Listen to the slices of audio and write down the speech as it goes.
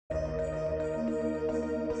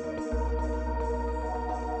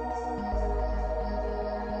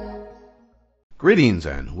Greetings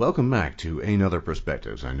and welcome back to Another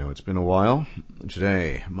Perspectives. I know it's been a while.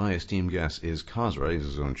 Today, my esteemed guest is Khazra. He has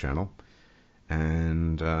his own channel.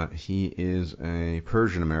 And he is a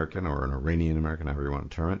Persian American, or an Iranian American, however you want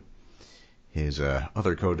to term it. His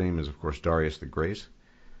other codename is, of course, Darius the Great.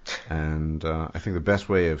 And I think the best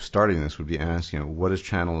way of starting this would be asking, what his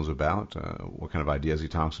channel is about, what kind of ideas he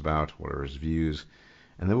talks about, what are his views.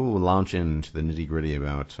 And then we will launch into the nitty-gritty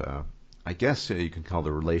about I guess you can call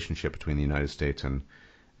the relationship between the United States and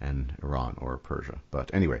Iran or Persia.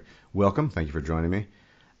 But anyway, welcome. Thank you for joining me.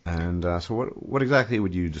 And so what exactly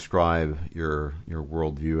would you describe your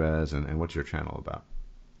worldview as, and what's your channel about?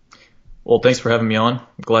 Well, thanks for having me on. I'm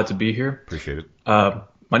glad to be here. Appreciate it.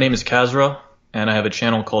 My name is Khazra, and I have a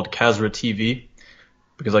channel called Khazra TV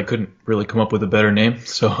because I couldn't really come up with a better name.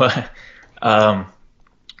 So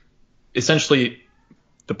essentially,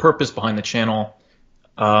 the purpose behind the channel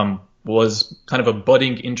was kind of a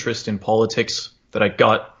budding interest in politics that I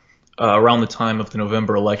got around the time of the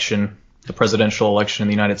November election, the presidential election in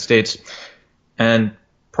the United States. And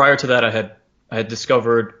prior to that, I had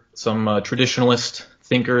discovered some traditionalist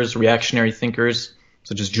thinkers, reactionary thinkers,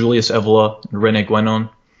 such as Julius Evola and René Guénon.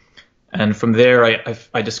 And from there,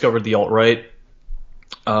 I discovered the alt-right,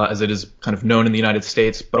 as it is kind of known in the United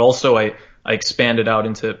States. But also, I expanded out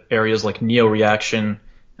into areas like neo-reaction,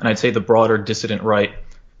 and I'd say the broader dissident right.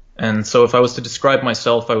 And so if I was to describe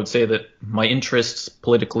myself, I would say that my interests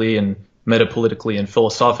politically and metapolitically and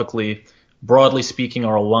philosophically, broadly speaking,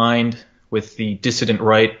 are aligned with the dissident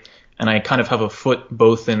right. And I kind of have a foot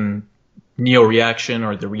both in neo-reaction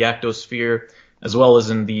or the reactosphere, as well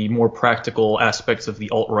as in the more practical aspects of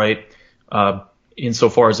the alt-right,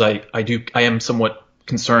 insofar as I am somewhat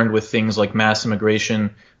concerned with things like mass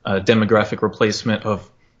immigration, demographic replacement of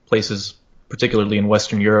places, particularly in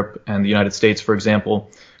Western Europe and the United States, for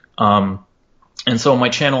example. And so my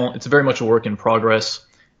channel, it's very much a work in progress,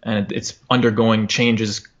 and it's undergoing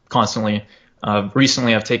changes constantly.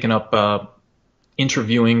 Recently, I've taken up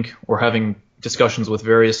interviewing or having discussions with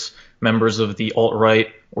various members of the alt-right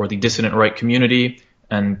or the dissident right community,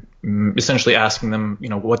 and essentially asking them,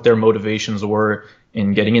 what their motivations were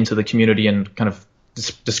in getting into the community, and kind of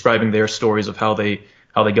describing their stories of how they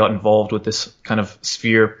got involved with this kind of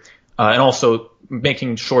sphere, and also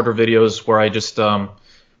making shorter videos where I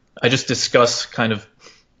just discuss kind of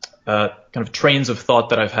trains of thought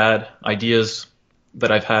that I've had, ideas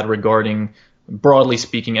that I've had regarding, broadly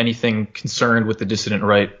speaking, anything concerned with the dissident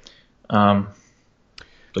right. Yeah.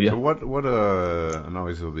 So and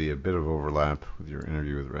always there'll be a bit of overlap with your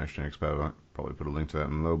interview with Rational Expat. I'll probably put a link to that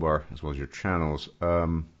in the low bar, as well as your channels.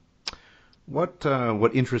 What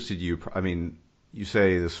interested you? I mean, you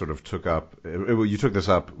say this sort of you took this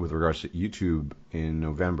up with regards to YouTube in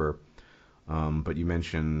November. But you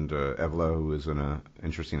mentioned Evola, who is an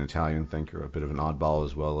interesting Italian thinker, a bit of an oddball,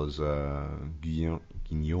 as well as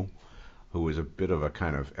Guénon, who is a bit of a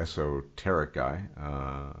kind of esoteric guy.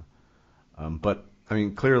 But, I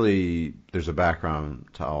mean, clearly there's a background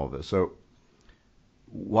to all of this. So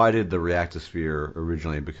why did the reactosphere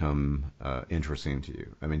originally become interesting to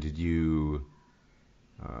you? I mean, did you...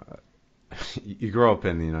 you grow up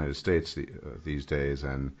in the United States these days,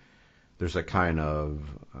 and there's a kind of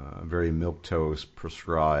very milquetoast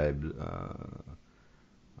prescribed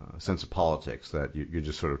sense of politics that you're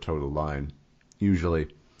just sort of toe the line. Usually,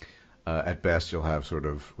 at best, you'll have sort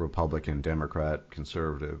of Republican, Democrat,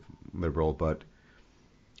 conservative, liberal, but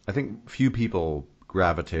I think few people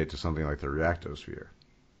gravitate to something like the reactosphere.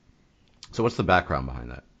 So what's the background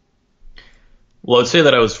behind that? Well, I'd say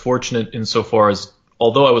that I was fortunate insofar as,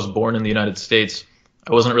 although I was born in the United States,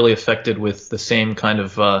 I wasn't really affected with the same kind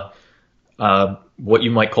of what you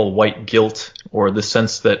might call white guilt, or the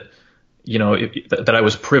sense that, that I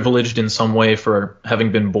was privileged in some way for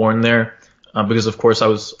having been born there. Because, of course,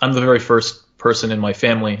 I'm the very first person in my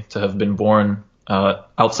family to have been born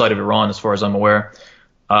outside of Iran, as far as I'm aware.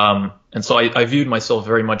 And so I viewed myself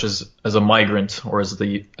very much as a migrant, or as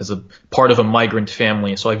a part of a migrant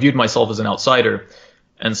family. So I viewed myself as an outsider.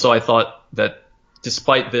 And so I thought that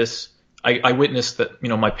despite this, I witnessed that,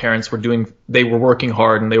 my parents they were working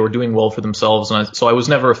hard and they were doing well for themselves. And so I was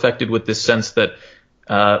never affected with this sense that,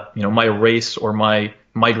 my race or my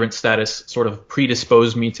migrant status sort of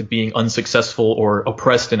predisposed me to being unsuccessful or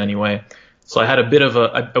oppressed in any way. So I had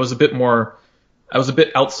I was a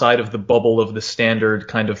bit outside of the bubble of the standard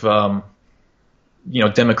kind of,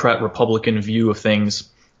 Democrat Republican view of things.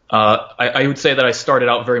 I would say that I started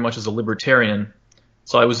out very much as a libertarian.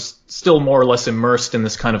 So I was still more or less immersed in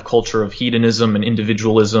this kind of culture of hedonism and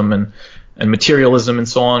individualism and materialism and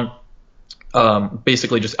so on.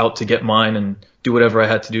 Basically just out to get mine and do whatever I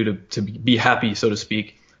had to do to be happy, so to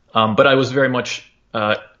speak. But I was very much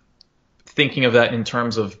thinking of that in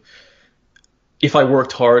terms of if I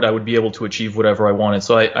worked hard, I would be able to achieve whatever I wanted.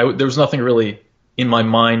 So there was nothing really in my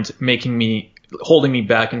mind holding me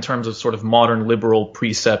back in terms of sort of modern liberal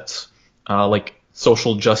precepts, like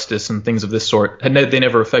social justice and things of this sort. And they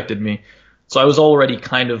never affected me. So I was already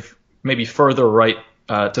kind of maybe further right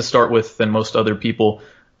to start with than most other people.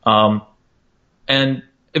 And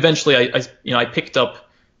eventually I picked up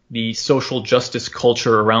the social justice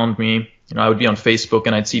culture around me. I would be on Facebook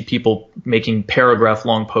and I'd see people making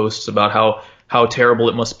paragraph-long posts about how terrible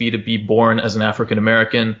it must be to be born as an African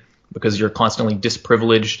American because you're constantly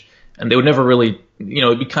disprivileged. And they would never really,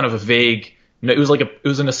 it'd be kind of a vague, it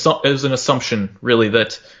was an assumption really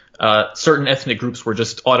that certain ethnic groups were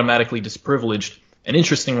just automatically disprivileged. And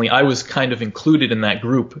interestingly, I was kind of included in that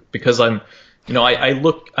group because I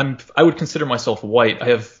would consider myself white. I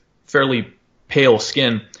have fairly pale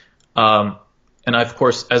skin. And I, of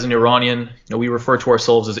course, as an Iranian, we refer to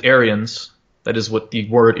ourselves as Aryans. That is what the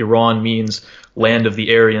word Iran means, land of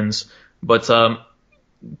the Aryans. But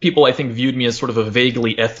people, I think, viewed me as sort of a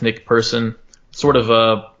vaguely ethnic person, sort of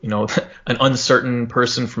an uncertain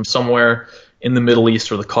person from somewhere in the Middle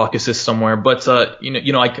East or the Caucasus somewhere. But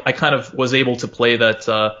I kind of was able to play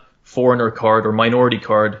that foreigner card or minority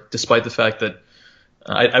card, despite the fact that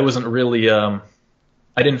I wasn't really, I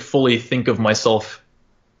didn't fully think of myself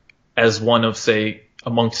as one of, say,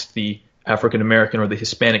 amongst the African American or the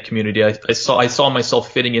Hispanic community. I saw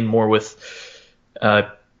myself fitting in more with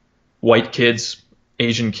white kids,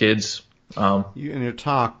 Asian kids. In your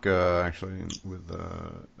talk, actually, with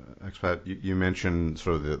Expat, you mentioned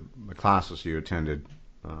sort of the classes you attended.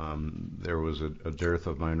 There was a dearth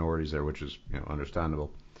of minorities there, which is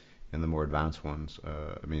understandable. In the more advanced ones,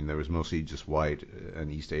 I mean, there was mostly just white and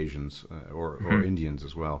East Asians or Indians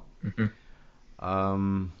as well.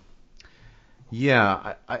 Mm-hmm.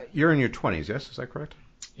 Yeah, you're in your 20s, yes? Is that correct?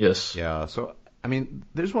 Yes. Yeah. So, I mean,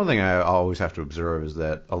 there's one thing I always have to observe is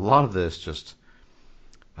that a lot of this just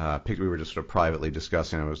we were just sort of privately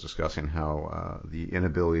discussing. I was discussing how the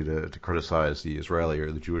inability to criticize the Israeli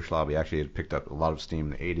or the Jewish lobby actually had picked up a lot of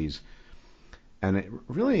steam in the 80s, and it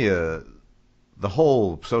really the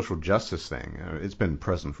whole social justice thing. It's been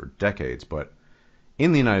present for decades, but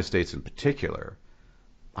in the United States in particular,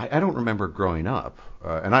 I don't remember growing up,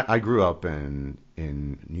 and I grew up in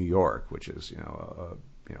New York, which is a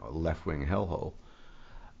left-wing hellhole.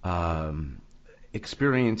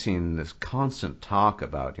 Experiencing this constant talk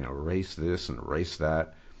about race this and race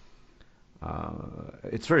that,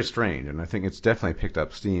 it's very strange, and I think it's definitely picked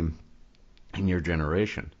up steam in your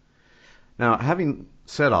generation. Now, having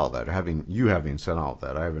said all that, having said all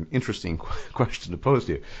that, I have an interesting question to pose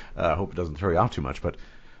to you. I hope it doesn't throw you off too much, but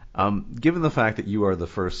given the fact that you are the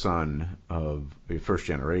first son of a first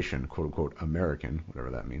generation, quote unquote, American, whatever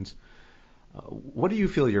that means, what do you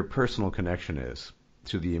feel your personal connection is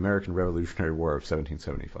to the American Revolutionary War of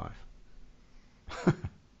 1775?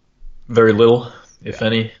 Very little, if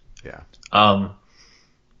any. Yeah.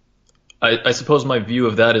 I suppose my view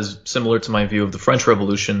of that is similar to my view of the French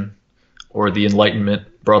Revolution or the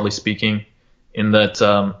Enlightenment, broadly speaking, in that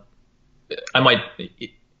I might,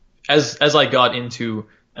 as I got into,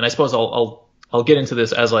 and I suppose I'll get into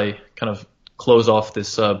this as I kind of close off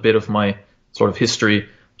this bit of my sort of history,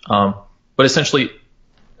 but essentially,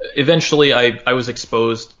 eventually I was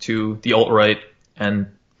exposed to the alt-right,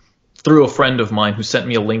 and through a friend of mine who sent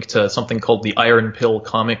me a link to something called the Iron Pill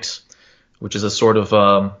Comics, which is a sort of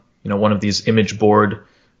one of these image board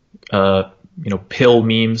pill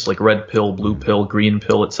memes, like red pill, blue pill, green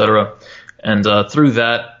pill, etc. And through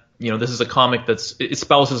that, this is a comic it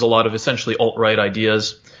espouses a lot of essentially alt-right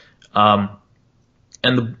ideas.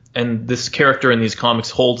 And this character in these comics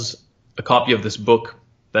holds a copy of this book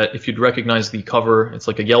that, if you'd recognize the cover, it's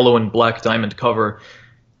like a yellow and black diamond cover,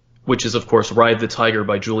 which is, of course, Ride the Tiger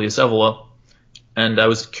by Julius Evola. And I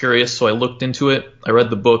was curious, so I looked into it. I read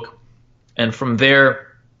the book. And from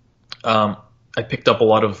there, I picked up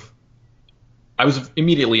I was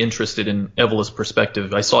immediately interested in Evola's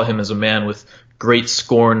perspective. I saw him as a man with great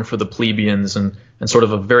scorn for the plebeians and sort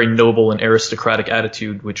of a very noble and aristocratic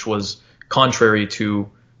attitude, which was contrary to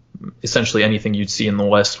essentially anything you'd see in the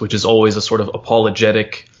West, which is always a sort of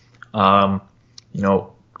apologetic, the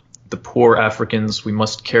poor Africans, we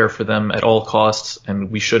must care for them at all costs, and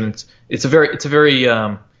we shouldn't. It's a very,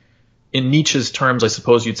 in Nietzsche's terms, I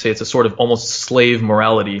suppose you'd say it's a sort of almost slave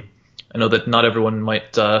morality. I know that not everyone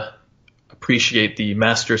might appreciate the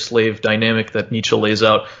master-slave dynamic that Nietzsche lays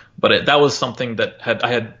out, but that was something that I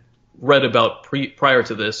had read about prior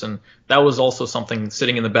to this, and that was also something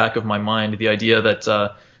sitting in the back of my mind, the idea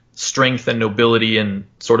that strength and nobility and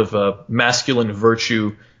sort of masculine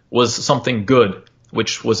virtue was something good,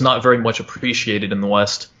 which was not very much appreciated in the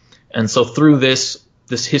West. And so through this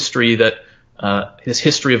history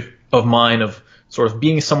of mine of sort of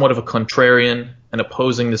being somewhat of a contrarian and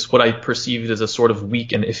opposing this what I perceived as a sort of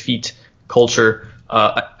weak and effete culture,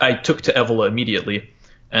 I took to Evola immediately,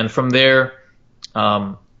 and from there,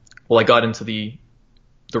 I got into the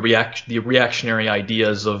reactionary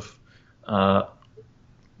ideas of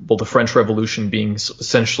the French Revolution being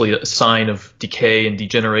essentially a sign of decay and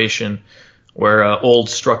degeneration, where old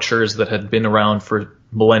structures that had been around for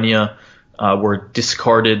millennia were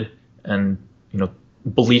discarded, and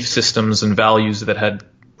belief systems and values that had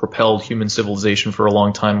propelled human civilization for a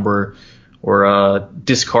long time were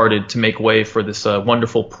discarded to make way for this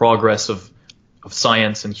wonderful progress of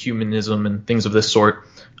science and humanism and things of this sort.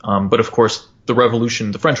 But of course,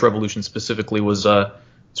 the French Revolution specifically, was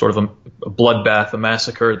sort of a bloodbath, a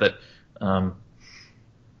massacre that I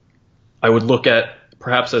would look at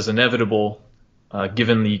perhaps as inevitable,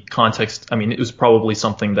 given the context. I mean, it was probably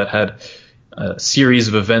something that had a series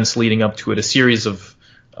of events leading up to it, a series of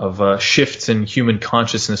shifts in human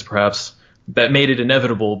consciousness, perhaps, that made it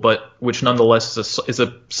inevitable, but which nonetheless is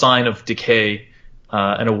a sign of decay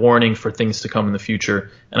and a warning for things to come in the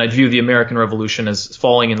future. And I'd view the American Revolution as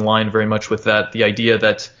falling in line very much with that. The idea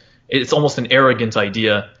that it's almost an arrogant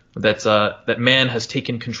idea that man has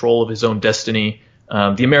taken control of his own destiny.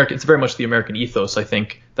 It's very much the American ethos, I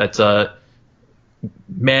think, that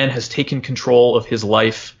man has taken control of his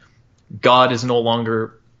life. God is no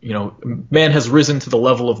longer, man has risen to the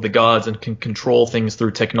level of the gods and can control things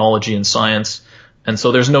through technology and science. And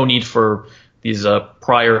so there's no need for these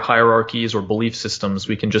prior hierarchies or belief systems.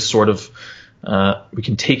 We can just sort of, we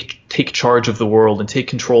can take charge of the world and take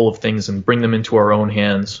control of things and bring them into our own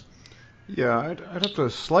hands. Yeah, I'd have to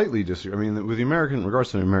slightly disagree. I mean, with in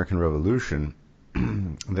regards to the American Revolution,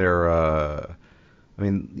 the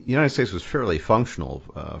United States was fairly functional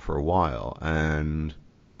for a while, and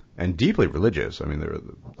deeply religious. I mean,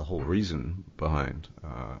 the whole reason behind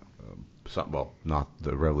not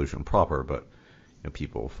the revolution proper, but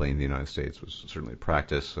people fleeing the United States was certainly a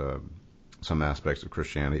practice. Some aspects of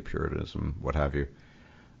Christianity, Puritanism, what have you.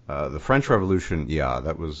 The French Revolution,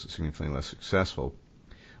 that was significantly less successful.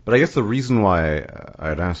 But I guess the reason why I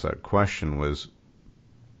had asked that question was,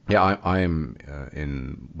 I am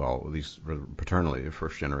at least paternally a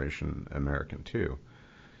first-generation American too.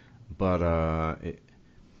 But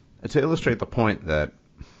to illustrate the point that,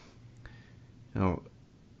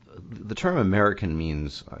 the term American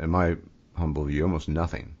means, in my humble view, almost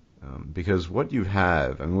nothing. Because what you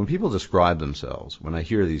have, when people describe themselves, when I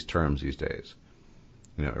hear these terms these days,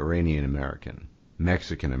 Iranian American,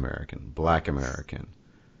 Mexican American, Black American,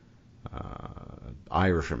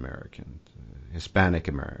 Irish American, Hispanic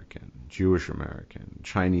American, Jewish American,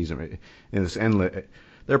 Chinese American, there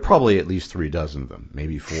are probably at least 3 dozen of them,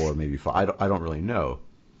 maybe 4, maybe 5. I don't really know.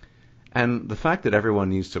 And the fact that everyone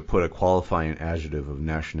needs to put a qualifying adjective of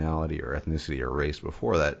nationality or ethnicity or race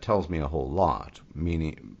before that tells me a whole lot,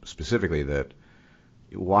 meaning specifically that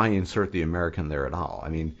why insert the American there at all? I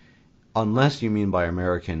mean, unless you mean by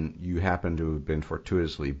American you happen to have been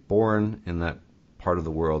fortuitously born in that part of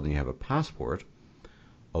the world and you have a passport,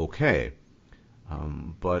 okay.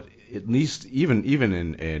 But at least even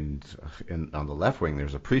in on the left wing,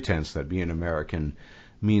 there's a pretense that being American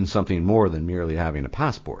means something more than merely having a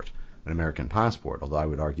passport. An American passport, although I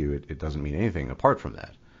would argue it doesn't mean anything apart from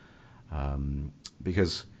that.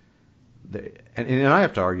 Because, and I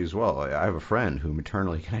have to argue as well, I have a friend who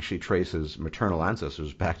maternally can actually trace his maternal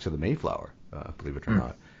ancestors back to the Mayflower, believe it or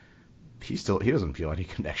not. He doesn't feel any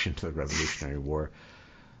connection to the Revolutionary War.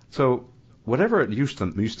 So, whatever it used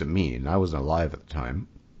to mean, I wasn't alive at the time,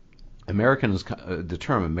 the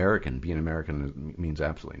term American, being American, means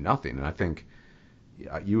absolutely nothing. And I think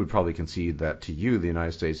you would probably concede that to you, the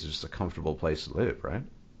United States is just a comfortable place to live, right?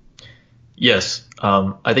 Yes.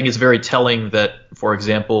 I think it's very telling that, for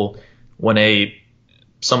example, when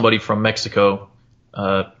somebody from Mexico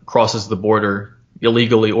crosses the border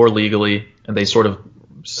illegally or legally, and they sort of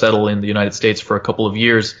settle in the United States for a couple of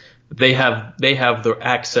years, they have the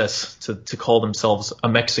access to call themselves a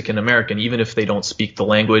Mexican American, even if they don't speak the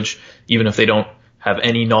language, even if they don't have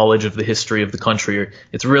any knowledge of the history of the country.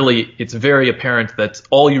 It's very apparent that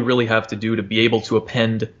all you really have to do to be able to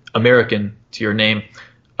append American to your name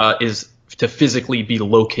is to physically be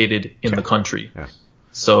located in the country. Yeah.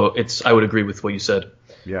 So I would agree with what you said.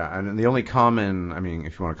 Yeah, and the only common,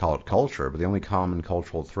 if you want to call it culture, but the only common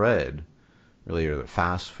cultural thread really are the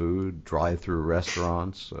fast food, drive-through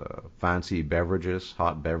restaurants, fancy beverages,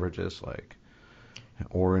 hot beverages like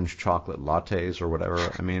orange chocolate lattes or whatever.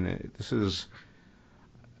 This is...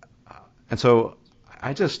 And so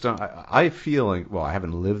I just don't. I feel like, well, I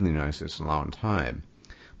haven't lived in the United States in a long time,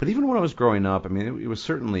 but even when I was growing up, I mean, it was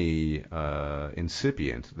certainly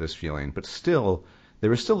incipient, this feeling, but still, there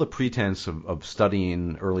was still the pretense of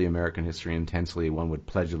studying early American history intensely. One would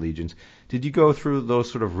pledge allegiance. Did you go through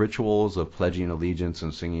those sort of rituals of pledging allegiance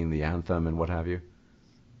and singing the anthem and what have you?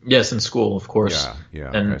 Yes, in school, of course. Yeah, yeah.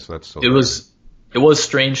 Okay, And so that's still it there. was it was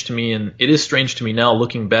strange to me, and it is strange to me now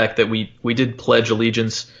looking back that we did pledge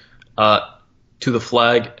allegiance uh, to the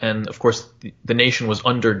flag, and of course the nation was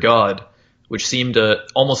under God, which seemed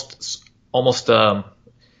almost a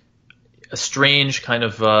strange kind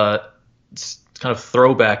of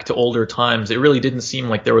throwback to older times. It really didn't seem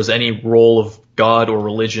like there was any role of God or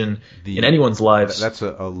religion in The anyone's lives. That's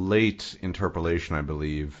a late interpolation, I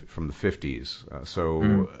believe, from the 50s.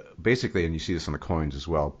 Mm, Basically, and you see this on the coins as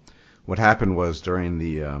well. What happened was during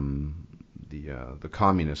the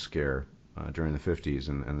communist scare during the 50s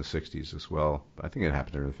and the 60s as well. I think it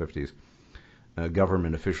happened during the 50s.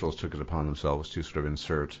 Government officials took it upon themselves to sort of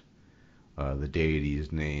insert the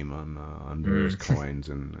deity's name on various mm, coins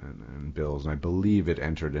and bills, and I believe it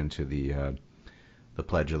entered into the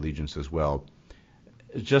Pledge of Allegiance as well,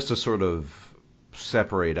 just to sort of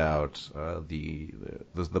separate out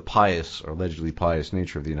the pious or allegedly pious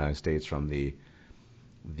nature of the United States from the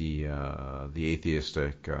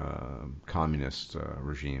atheistic communist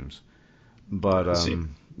regimes. But I see.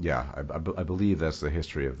 yeah, I believe that's the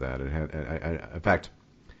history of that. It had, in fact,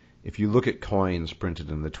 if you look at coins printed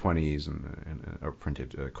in the 20s and or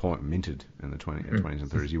printed minted in the Mm, 20s and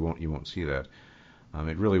 30s, you won't see that.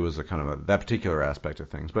 It really was a kind of that particular aspect of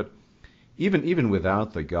things. But even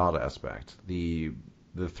without the God aspect, the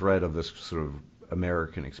thread of this sort of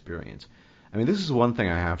American experience. I mean, this is one thing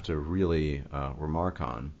I have to really remark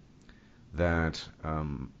on, that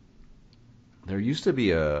there used to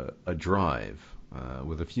be a drive,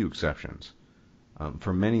 with a few exceptions,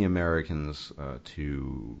 for many Americans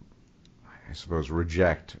to, I suppose,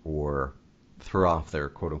 reject or throw off their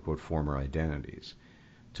quote-unquote former identities,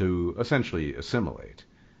 to essentially assimilate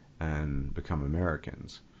and become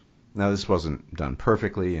Americans. Now, this wasn't done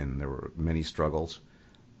perfectly, and there were many struggles.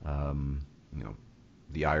 Um, you know,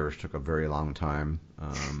 the Irish took a very long time.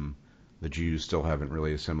 The Jews still haven't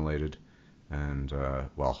really assimilated, and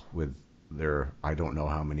well, with their, I don't know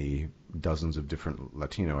how many dozens of different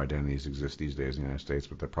Latino identities exist these days in the United States,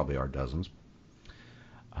 but there probably are dozens.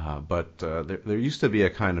 But there used to be a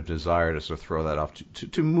kind of desire to sort of throw that off,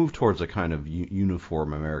 to move towards a kind of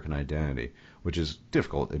uniform American identity, which is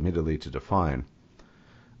difficult, admittedly, to define.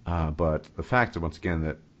 But the fact, once again,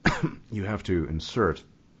 that you have to insert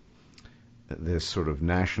this sort of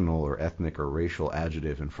national or ethnic or racial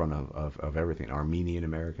adjective in front of everything. Armenian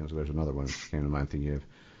Americans, there's another one that came to mind thinking of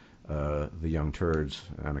the Young Turds,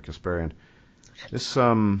 Anna Kasparian. This,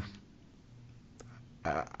 I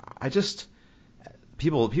just,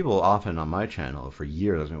 people often on my channel for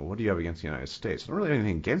years, ask me, what do you have against the United States? I don't really have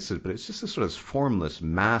anything against it, but it's just this sort of formless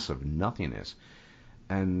mass of nothingness.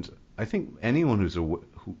 And I think anyone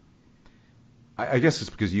I guess it's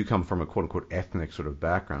because you come from a quote unquote ethnic sort of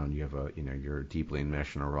background. You have you're deeply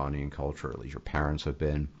enmeshed in Iranian culture, at least your parents have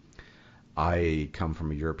been. I come from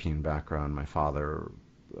a European background. My father,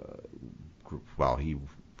 well, he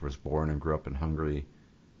was born and grew up in Hungary,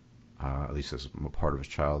 at least as a part of his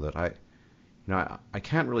childhood. I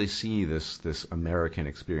can't really see this American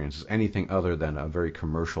experience as anything other than a very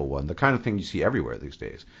commercial one, the kind of thing you see everywhere these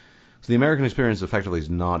days. So the American experience effectively is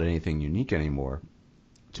not anything unique anymore,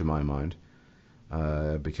 to my mind,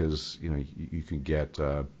 because you can get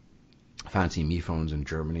fancy me phones in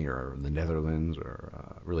Germany or the Netherlands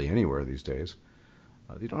or really anywhere these days.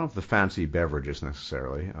 You don't have the fancy beverages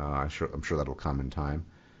necessarily. I'm sure that'll come in time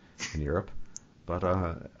in Europe, but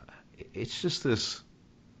it's just this.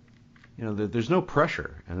 There's no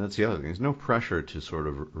pressure, and that's the other thing. There's no pressure to sort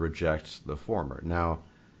of reject the former. Now,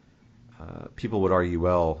 people would argue,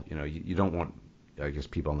 well, you don't want. I guess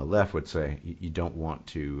people on the left would say you don't want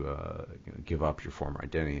to give up your former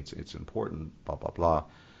identity. It's important, blah blah blah.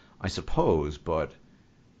 I suppose, but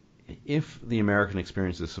if the American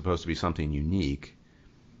experience is supposed to be something unique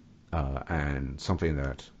and something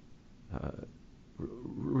that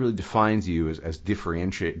really defines you as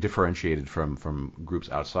differentiated from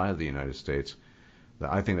groups outside of the United States,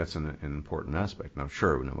 I think that's an important aspect. Now,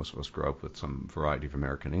 sure, most of us grow up with some variety of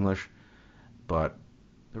American English, but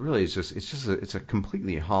really it's a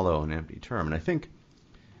completely hollow and empty term. And I think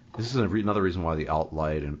this is another reason why the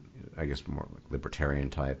alt-right and I guess more like libertarian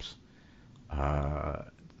types,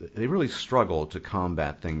 they really struggle to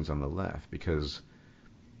combat things on the left, because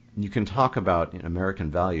you can talk about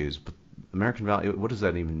American values, but American value, what does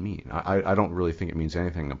that even mean? I don't really think it means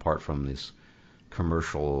anything apart from this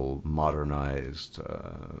commercial, modernized,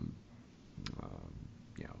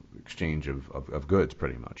 exchange of goods,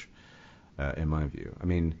 pretty much, in my view. I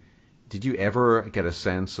mean, did you ever get a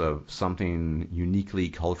sense of something uniquely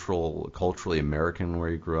culturally American where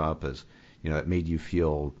you grew up, as that made you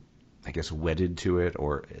feel, I guess, wedded to it,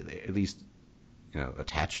 or at least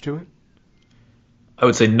attached to it? I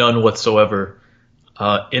would say none whatsoever.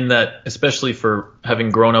 In that, especially for having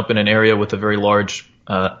grown up in an area with a very large,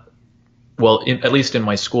 at least in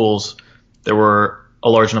my schools, there were a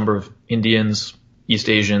large number of Indians, East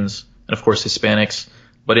Asians, and of course Hispanics.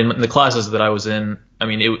 But in the classes that I was in, I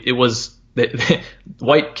mean, it was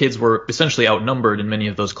white kids were essentially outnumbered in many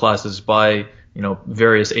of those classes by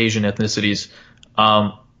various Asian ethnicities.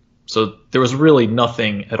 So there was really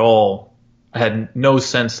nothing at all. I had no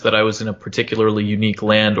sense that I was in a particularly unique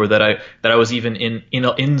land, or that I was even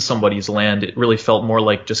in somebody's land. It really felt more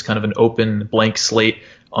like just kind of an open blank slate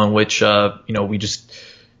on which we just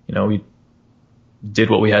we did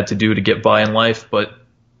what we had to do to get by in life, but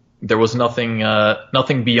there was nothing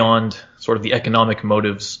beyond sort of the economic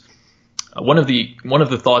motives. One of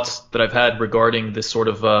the thoughts that I've had regarding this sort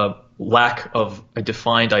of lack of a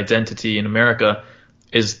defined identity in America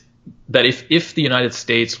is that if the United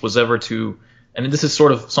States was ever to, and this is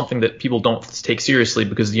sort of something that people don't take seriously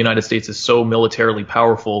because the United States is so militarily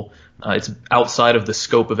powerful, it's outside of the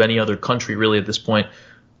scope of any other country really at this point.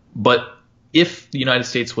 But if the United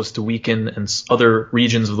States was to weaken and other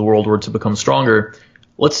regions of the world were to become stronger,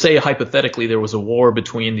 let's say hypothetically there was a war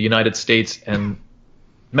between the United States and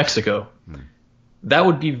Mexico, that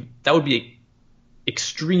would be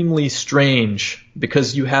extremely strange,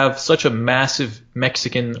 because you have such a massive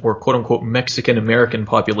Mexican, or quote unquote Mexican American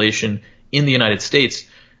population in the United States,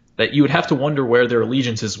 that you would have to wonder where their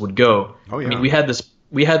allegiances would go. Oh, yeah. I mean, we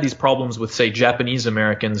had these problems with, say, Japanese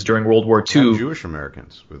Americans during World War II. And Jewish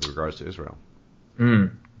Americans with regards to Israel.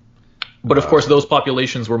 But of course, those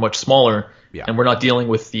populations were much smaller, and we're not dealing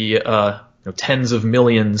with the tens of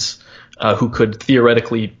millions who could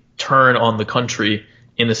theoretically turn on the country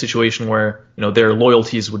in a situation where their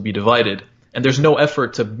loyalties would be divided. And there's no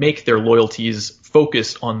effort to make their loyalties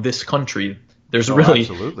focus on this country. There's really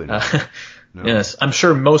absolutely not. No. Yes, I'm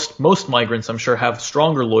sure most migrants, have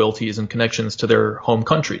stronger loyalties and connections to their home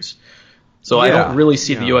countries. So I don't really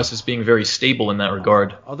see the U.S. as being very stable in that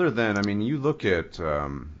regard. Other than, I mean, you look at,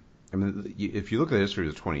 if you look at the history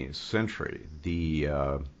of the 20th century, the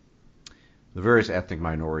various ethnic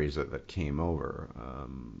minorities that came over,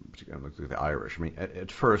 particularly the Irish. I mean,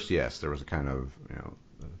 at first, yes, there was a kind of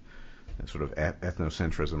sort of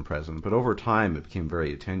ethnocentrism present, but over time it became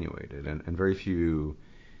very attenuated, and very few,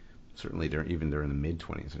 certainly even during the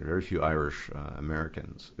mid-20s, and very few Irish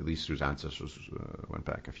Americans, at least whose ancestors went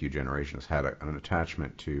back a few generations, had an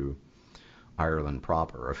attachment to Ireland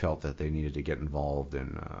proper, or felt that they needed to get involved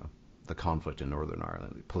in the conflict in Northern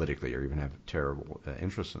Ireland politically, or even have terrible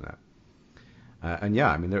interest in that.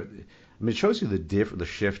 It shows you the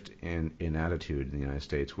shift in attitude in the United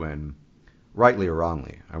States when, rightly or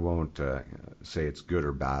wrongly, I won't say it's good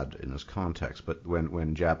or bad in this context, but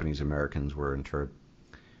when Japanese Americans were interred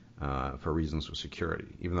for reasons of security,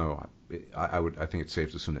 even though I think it's safe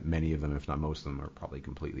to assume that many of them, if not most of them, are probably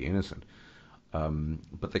completely innocent.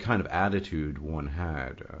 But the kind of attitude one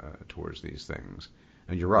had towards these things,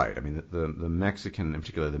 and you're right. I mean, the Mexican, in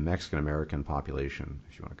particular, the Mexican American population,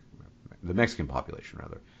 if you want to. The Mexican population,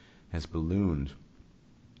 rather, has ballooned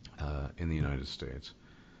in the United States,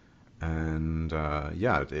 and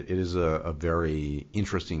it is a very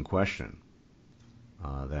interesting question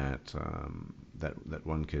that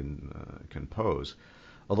one can pose.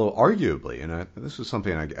 Although arguably, and this is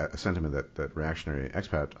something a sentiment that Reactionary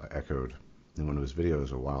Expat echoed in one of his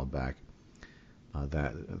videos a while back,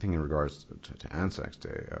 that I think in regards to Anzac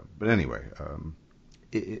Day. But anyway,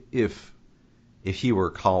 if he were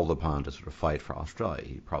called upon to sort of fight for Australia,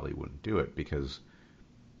 he probably wouldn't do it, because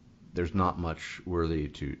there's not much worthy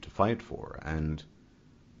to fight for. And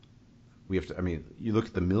we have to, I mean, you look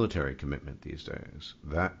at the military commitment these days,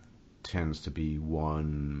 that tends to be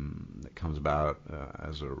one that comes about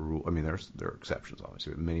as a rule. I mean, there are exceptions,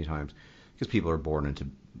 obviously, but many times, because people are born into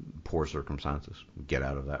poor circumstances, get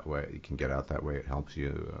out of that way. You can get out that way. It helps you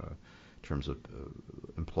in terms of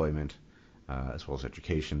employment, as well as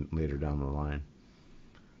education later down the line.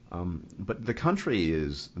 But the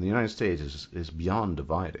United States is beyond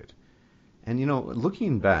divided. And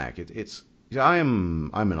looking back, I'm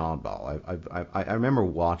an oddball. I remember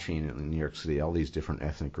watching in New York City all these different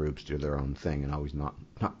ethnic groups do their own thing, and always not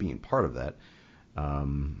being part of that,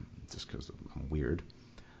 just because I'm weird.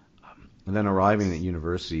 And then arriving at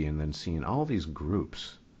university and then seeing all these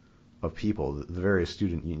groups of people, the various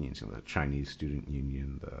student unions, the Chinese student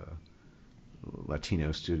union, the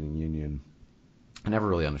Latino student union. I never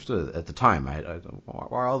really understood it at the time. Why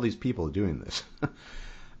are all these people doing this?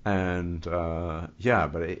 And but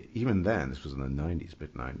even then, this was in the '90s,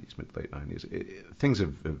 late '90s. Things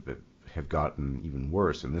have gotten even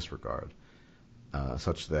worse in this regard,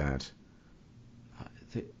 such that,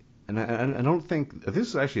 and I don't think this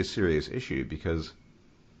is actually a serious issue, because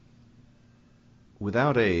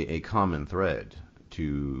without a common thread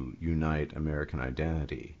to unite American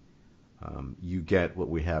identity, you get what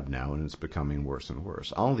we have now, and it's becoming worse and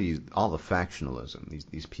worse. All the factionalism,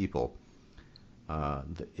 these people.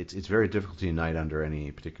 It's very difficult to unite under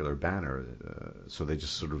any particular banner, so they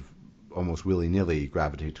just sort of almost willy-nilly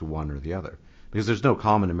gravitate to one or the other, because there's no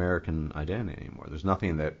common American identity anymore. There's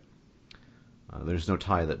nothing that there's no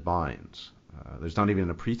tie that binds. There's not even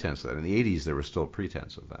a pretense of that. In the '80s, there was still a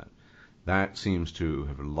pretense of that. That seems to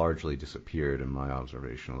have largely disappeared in my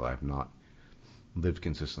observation, although I have not lived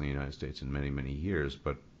consistently in the United States in many, many years.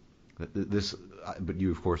 But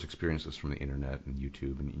you, of course, experience this from the internet and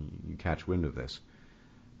YouTube, and you catch wind of this.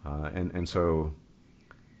 So,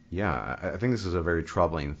 yeah, I think this is a very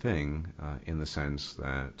troubling thing in the sense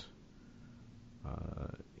that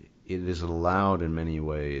it has allowed, in many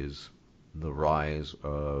ways, the rise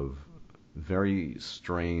of very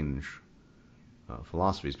strange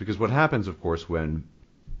philosophies. Because what happens, of course, when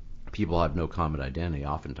people have no common identity,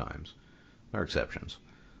 oftentimes, there are exceptions,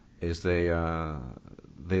 is they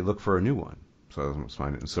look for a new one. So let's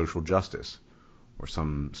find it in social justice or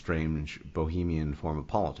some strange bohemian form of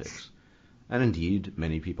politics. And indeed,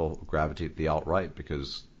 many people gravitate to the alt-right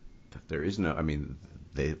because there is no,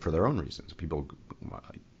 for their own reasons. People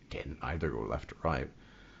can either go left or right.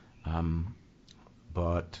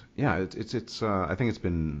 But yeah, it's I think it's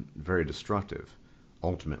been very destructive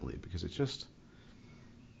ultimately, because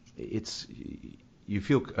you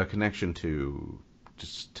feel a connection to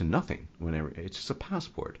nothing whenever it's just a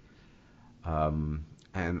passport. And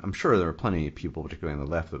I'm sure there are plenty of people, particularly on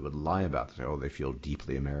the left, that would lie about this. Oh, they feel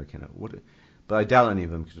deeply American. But I doubt any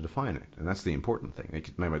of them could define it, and that's the important thing.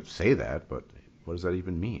 They might say that, but what does that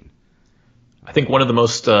even mean? I think one of the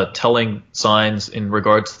most telling signs in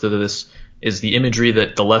regards to this is the imagery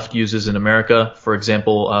that the left uses in America. For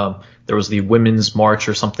example, there was the Women's March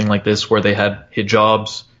or something like this, where they had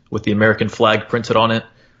hijabs with the American flag printed on it,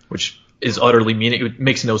 which is utterly meaningless. It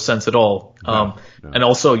makes no sense at all. No. And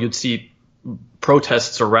also, you'd see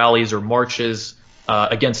protests or rallies or marches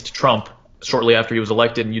against Trump shortly after he was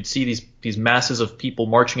elected, and you'd see these masses of people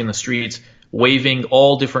marching in the streets, waving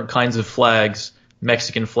all different kinds of flags,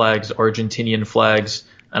 Mexican flags, Argentinian flags,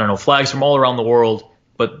 I don't know, flags from all around the world,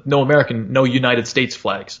 but no United States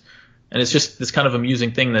flags. And it's just this kind of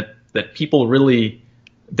amusing thing that people really,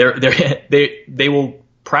 they will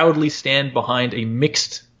proudly stand behind a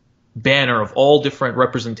mixed banner of all different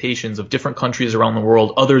representations of different countries around the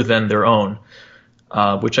world other than their own,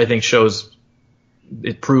 which I think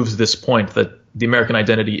it proves this point that the American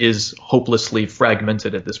identity is hopelessly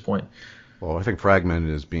fragmented at this point. Well, I think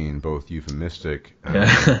fragmented is being both euphemistic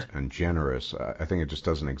and generous. I think it just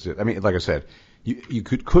doesn't exist. I mean, like I said, you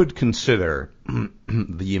could consider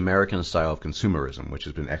the American style of consumerism, which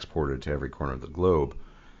has been exported to every corner of the globe,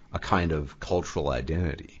 a kind of cultural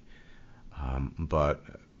identity. But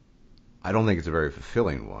I don't think it's a very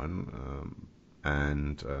fulfilling one.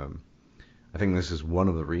 I think this is one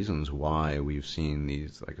of the reasons why we've seen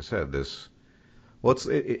these, like I said,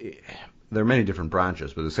 there are many different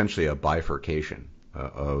branches, but essentially a bifurcation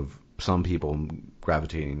of some people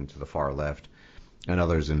gravitating to the far left and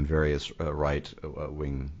others in various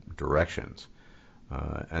right-wing directions.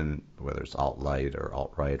 And whether it's alt-right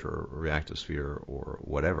or reactosphere or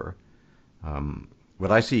whatever.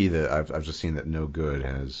 But I see that I've just seen that no good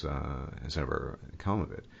has ever come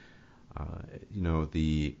of it.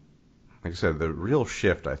 Like I said, the real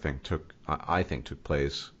shift I think took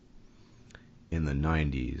place in the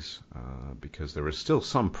 '90s because there was still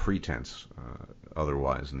some pretense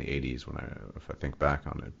otherwise in the '80s if I think back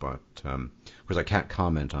on it. But of course, I can't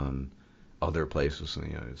comment on other places in the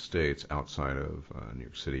United States outside of New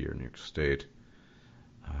York City or New York State,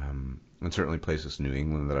 and certainly places in New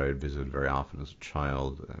England that I had visited very often as a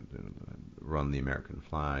child and run the American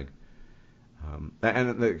flag,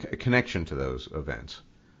 and the connection to those events.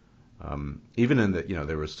 Even in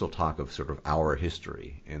there was still talk of sort of our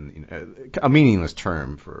history, and a meaningless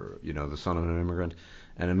term for the son of an immigrant,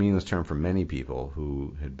 and a meaningless term for many people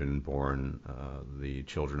who had been born the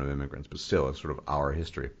children of immigrants, but still it's sort of our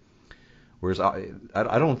history. Whereas I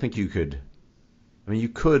don't think you could. I mean, you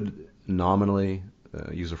could nominally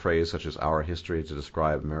use a phrase such as our history to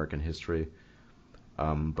describe American history,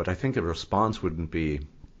 But I think the response wouldn't be,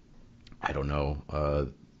 I don't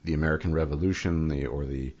know, the American Revolution or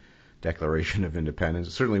the Declaration of Independence.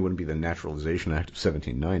 It certainly wouldn't be the Naturalization Act of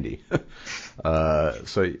 1790.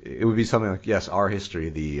 So it would be something like, yes, our history,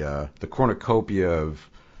 the cornucopia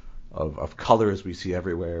of colors we see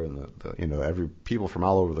everywhere, and every people from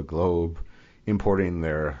all over the globe importing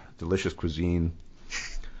their delicious cuisine.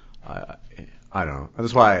 I don't know.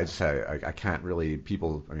 That's why I just say I can't really.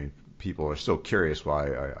 People are still curious why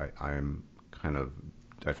I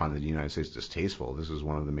find the United States distasteful. This is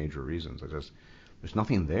one of the major reasons. There's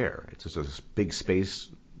nothing there. It's just a big space,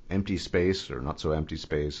 empty space, or not so empty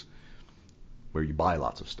space, where you buy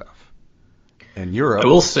lots of stuff. And Europe, I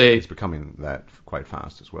will say, it's becoming that quite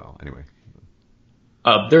fast as well. Anyway,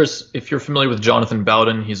 if you're familiar with Jonathan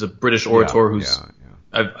Bowden, he's a British orator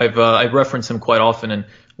I've referenced him quite often, and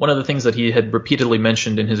one of the things that he had repeatedly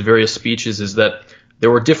mentioned in his various speeches is that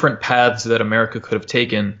there were different paths that America could have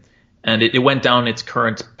taken, and it went down its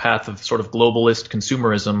current path of sort of globalist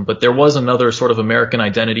consumerism, but there was another sort of American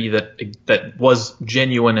identity that was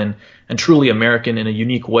genuine and truly American in a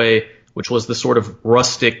unique way, which was the sort of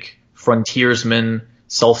rustic frontiersman,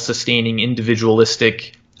 self-sustaining,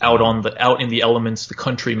 individualistic, out in the elements, the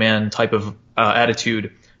countryman type of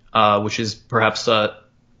attitude, which is perhaps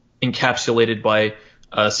encapsulated by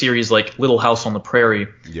a series like Little House on the Prairie.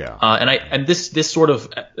 Yeah. And this sort of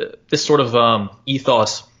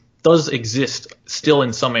ethos does exist still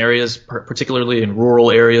in some areas, particularly in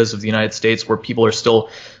rural areas of the United States, where people are still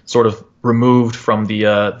sort of removed from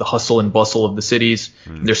the hustle and bustle of the cities.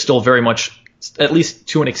 They're still very much, at least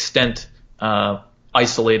to an extent,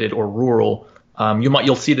 isolated or rural.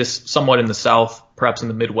 You'll see this somewhat in the South, perhaps in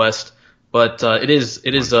the Midwest, but it is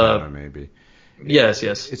Montana, maybe. Yes.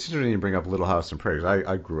 It's interesting you bring up Little House on the Prairie.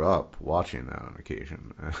 I grew up watching that on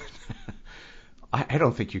occasion. I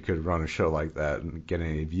don't think you could run a show like that and get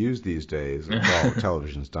any views these days. Well,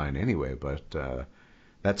 television's dying anyway, but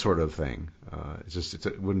that sort of thing,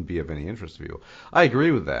 it wouldn't be of any interest to people. I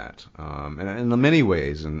agree with that, and in many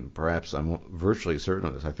ways, and perhaps I'm virtually certain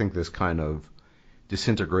of this, I think this kind of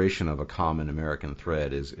disintegration of a common American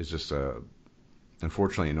thread is just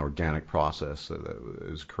unfortunately an organic process that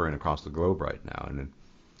is occurring across the globe right now, and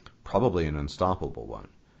probably an unstoppable one.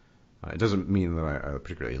 It doesn't mean that I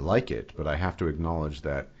particularly like it, but I have to acknowledge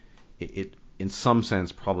that it in some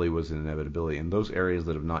sense, probably was an inevitability. In those areas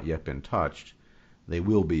that have not yet been touched, they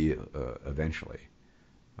will be eventually.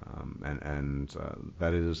 And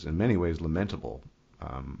that is in many ways lamentable.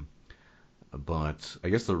 But I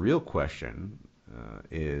guess the real question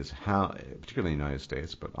is how, particularly in the United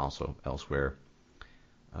States, but also elsewhere,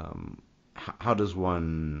 how does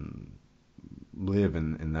one live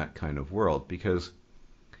in that kind of world? Because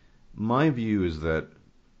my view is that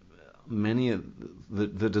many of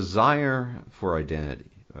the desire for identity,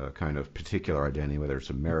 kind of particular identity, whether it's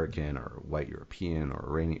American or white European or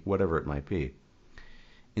Iranian, whatever it might be,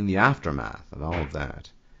 in the aftermath of all of that,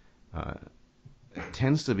 it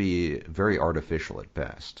tends to be very artificial at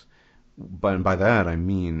best. But by that I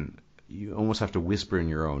mean you almost have to whisper in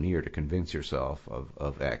your own ear to convince yourself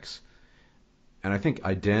of X. And I think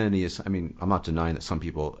identity is, I mean, I'm not denying that some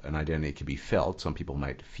people, an identity can be felt. Some people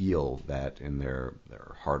might feel that in their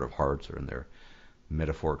heart of hearts or in their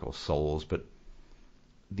metaphorical souls. But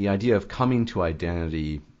the idea of coming to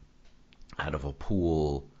identity out of a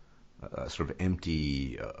pool, sort of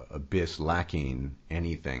empty abyss lacking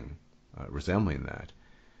anything resembling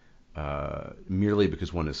that, merely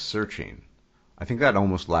because one is searching, I think that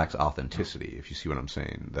almost lacks authenticity, if you see what I'm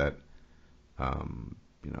saying. That,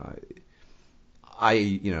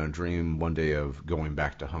 I dream one day of going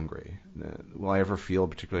back to Hungary. Will I ever feel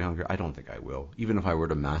particularly hungry? I don't think I will, even if I were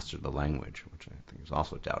to master the language, which I think is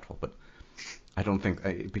also doubtful. But I don't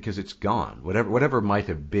think, because it's gone. Whatever might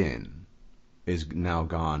have been is now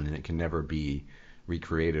gone, and it can never be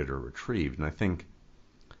recreated or retrieved. And I think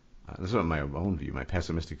this is my own view, my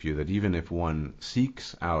pessimistic view, that even if one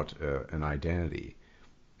seeks out an identity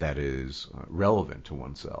that is relevant to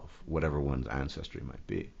oneself, whatever one's ancestry might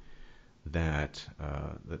be, that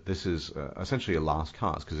this is essentially a lost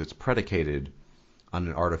cause, because it's predicated on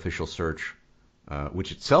an artificial search,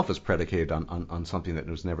 which itself is predicated on something that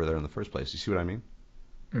was never there in the first place. You see what I mean?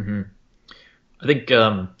 Mm-hmm. I think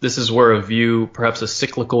this is where a view, perhaps a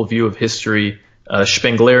cyclical view of history, a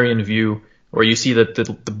Spenglerian view, where you see that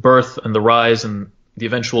the birth and the rise and the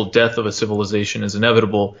eventual death of a civilization is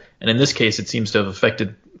inevitable. And in this case, it seems to have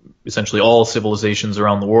affected essentially all civilizations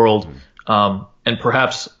around the world. And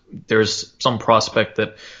perhaps there's some prospect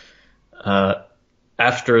that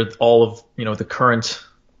after all of the current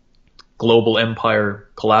global empire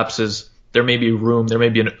collapses, there may be room, there may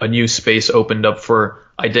be a new space opened up for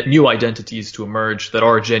new identities to emerge that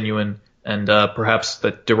are genuine and perhaps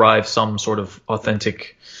that derive some sort of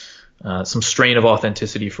authentic, some strain of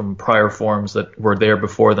authenticity from prior forms that were there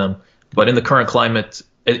before them. But in the current climate,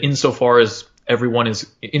 insofar as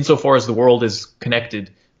the world is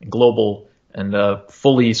connected, global, and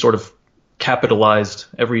fully sort of capitalized,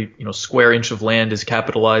 every square inch of land is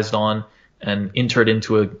capitalized on and entered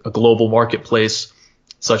into a global marketplace,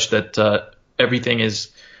 such that everything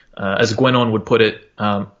is, as Gwenon would put it,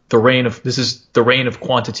 this is the reign of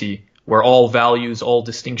quantity, where all values, all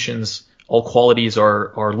distinctions, all qualities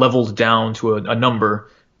are leveled down to a number,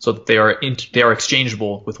 so that they are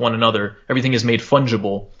exchangeable with one another. Everything is made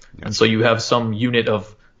fungible, and so you have some unit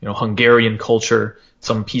of Hungarian culture,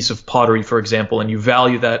 some piece of pottery, for example, and you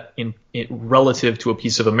value that in relative to a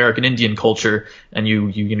piece of American Indian culture, and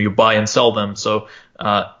you buy and sell them. So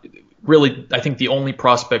really, I think the only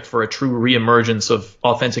prospect for a true reemergence of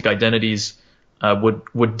authentic identities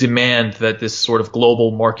would demand that this sort of global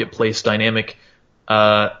marketplace dynamic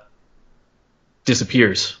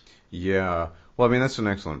disappears. Yeah. Well, I mean, that's an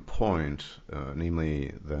excellent point,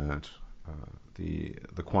 namely that the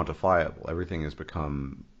quantifiable, everything has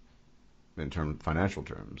become, in financial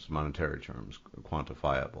terms, monetary terms,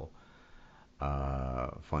 quantifiable,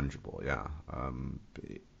 fungible. Yeah.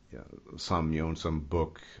 You own some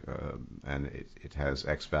book, and it has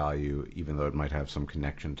X value, even though it might have some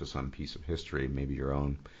connection to some piece of history, maybe your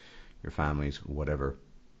own, your family's, whatever.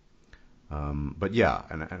 But yeah,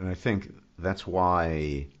 and I think that's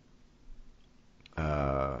why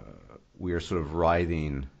we are sort of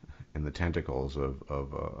riding in the tentacles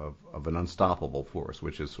of an unstoppable force,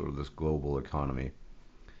 which is sort of this global economy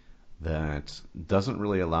that doesn't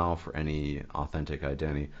really allow for any authentic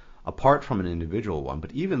identity, apart from an individual one.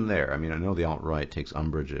 But even there, I mean, I know the alt-right takes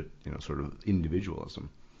umbrage at, sort of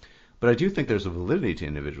individualism. But I do think there's a validity to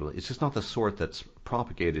individualism. It's just not the sort that's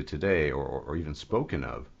propagated today or even spoken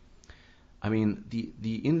of. I mean,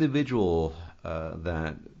 the individual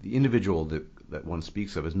that one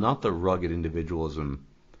speaks of is not the rugged individualism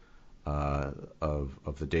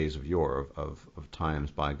of the days of yore, of times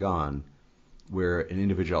bygone, where an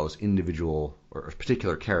individual is individual or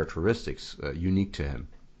particular characteristics unique to him,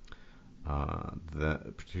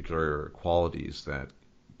 the particular qualities that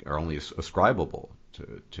are only ascribable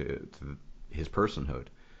to his personhood,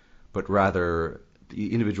 but rather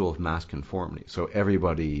the individual of mass conformity. So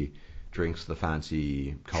everybody drinks the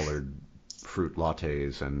fancy colored fruit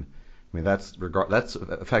lattes, and I mean that's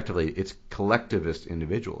effectively, it's collectivist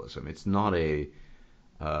individualism. It's not a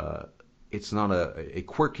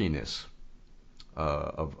quirkiness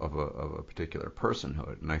of a particular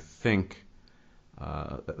personhood, and I think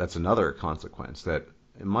that's another consequence that,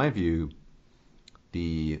 in my view,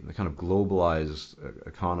 the kind of globalized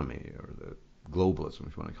economy, or the globalism,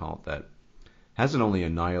 if you want to call it that, hasn't only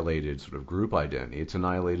annihilated sort of group identity, it's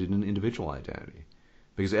annihilated an individual identity.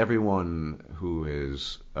 Because everyone who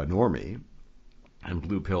is a normie and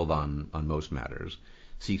blue-pilled on most matters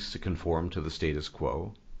seeks to conform to the status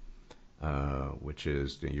quo, which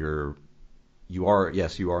is you are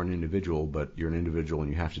an individual, but you're an individual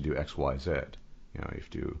and you have to do X, Y, Z. You have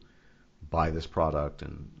to buy this product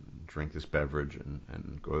and drink this beverage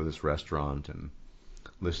and go to this restaurant and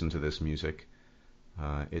listen to this music.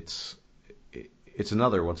 It's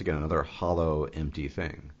another hollow, empty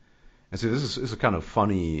thing. And so this is a kind of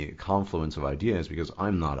funny confluence of ideas, because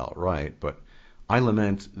I'm not alt-right, but I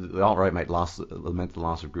lament the alt-right might lament the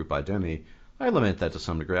loss of group identity. I lament that to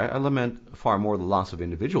some degree. I lament far more the loss of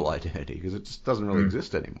individual identity, because it just doesn't really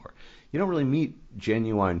exist anymore. You don't really meet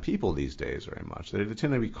genuine people these days very much. They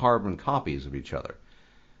tend to be carbon copies of each other,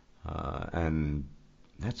 and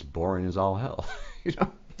that's boring as all hell.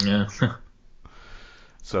 Yeah.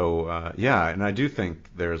 So and I do think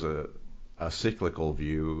there's a cyclical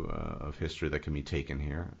view of history that can be taken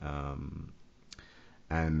here,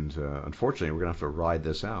 and unfortunately, we're going to have to ride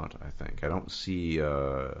this out. I think I don't see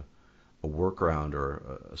a workaround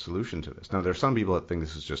or a solution to this. Now, there are some people that think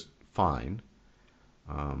this is just fine.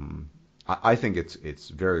 I think it's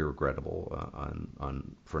very regrettable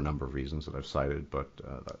for a number of reasons that I've cited, but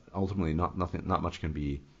ultimately, not much can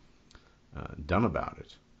be done about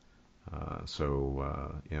it.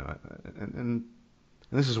 And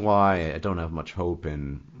this is why I don't have much hope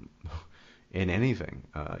in anything.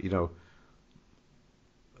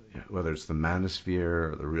 Whether it's the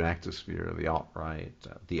manosphere, or the reactosphere, or the alt-right,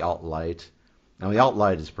 the alt-light. Now, the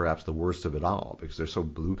alt-light is perhaps the worst of it all, because they're so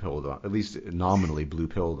blue-pilled on, at least nominally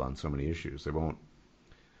blue-pilled on so many issues. They won't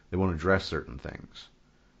address certain things.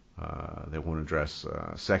 They won't address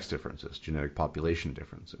sex differences, genetic population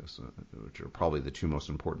differences, which are probably the two most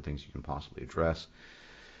important things you can possibly address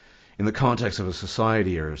in the context of a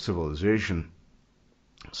society or a civilization.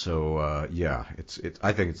 So yeah,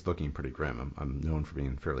 I think it's looking pretty grim. I'm known for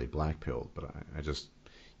being fairly black-pilled, but I just,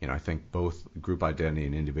 I think both group identity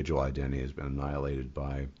and individual identity has been annihilated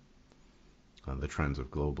by the trends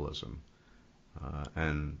of globalism.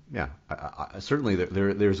 And yeah, certainly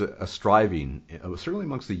there's a striving, certainly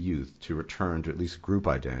amongst the youth, to return to at least group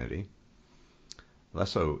identity,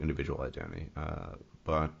 less so individual identity.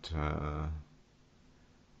 But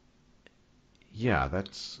yeah,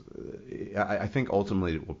 I think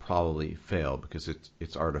ultimately it will probably fail because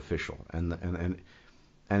it's artificial, and to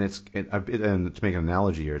make an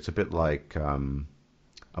analogy here, it's a bit like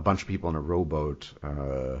a bunch of people in a rowboat.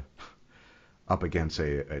 Up against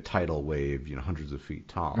a tidal wave, hundreds of feet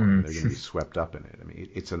tall. And they're going to be swept up in it. I mean,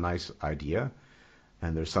 it's a nice idea,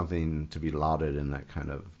 and there's something to be lauded in that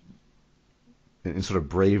kind of, in sort of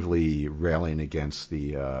bravely railing against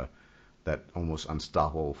that almost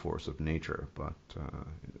unstoppable force of nature, but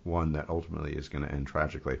one that ultimately is going to end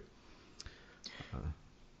tragically.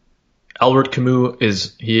 Albert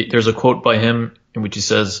Camus there's a quote by him in which he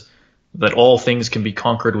says that all things can be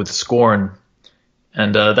conquered with scorn.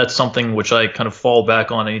 And that's something which I kind of fall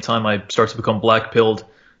back on anytime I start to become black-pilled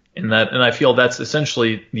and I feel that's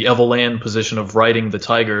essentially the Evelyn position of riding the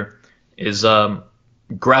tiger, is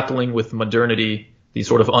grappling with modernity, the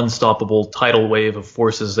sort of unstoppable tidal wave of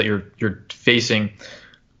forces that you're facing,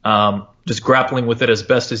 just grappling with it as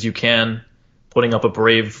best as you can, putting up a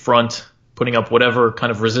brave front, putting up whatever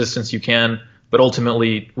kind of resistance you can, but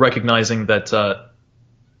ultimately recognizing that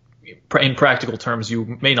in practical terms,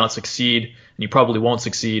 you may not succeed, and you probably won't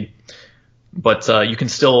succeed, but you can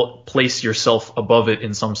still place yourself above it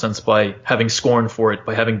in some sense by having scorn for it,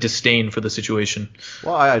 by having disdain for the situation.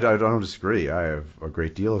 Well, I don't disagree. I have a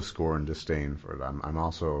great deal of scorn and disdain for it. I'm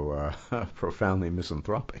also profoundly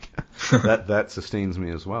misanthropic. that sustains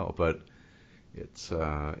me as well. But it's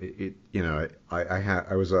I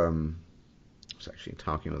was actually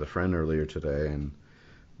talking with a friend earlier today, and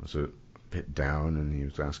was a bit down, and he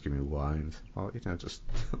was asking me why. And well, just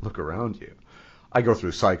look around you. I go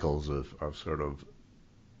through cycles of sort of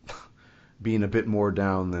being a bit more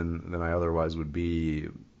down than I otherwise would be,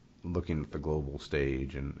 looking at the global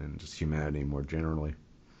stage and just humanity more generally.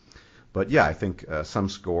 But yeah, I think some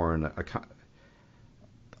scorn, a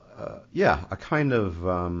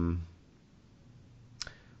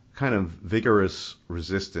kind of vigorous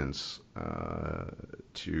resistance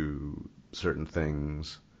to certain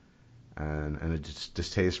things, and a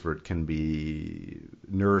distaste for it can be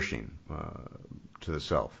nourishing to the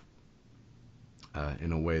self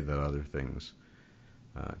in a way that other things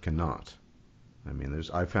cannot. I mean,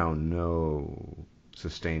 I found no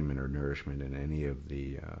sustainment or nourishment in any of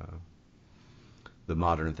the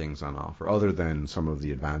modern things on offer, other than some of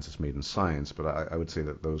the advances made in science. But I would say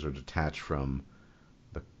that those are detached from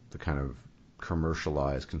the kind of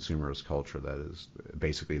commercialized consumerist culture that is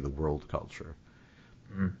basically the world culture.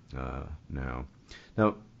 Now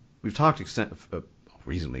we've talked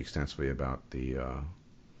reasonably extensively about the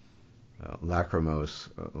lachrymose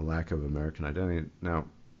lack of American identity. Now,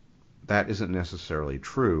 that isn't necessarily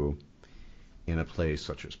true in a place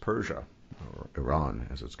such as Persia, or Iran,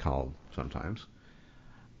 as it's called sometimes.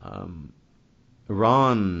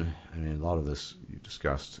 Iran, I mean, a lot of this you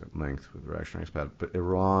discussed at length with Reactionary Expat, but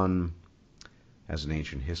Iran has an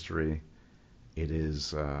ancient history. It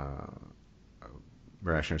is,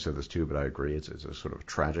 Reactionary said this too, but I agree, it's a sort of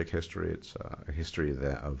tragic history. It's a history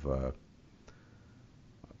of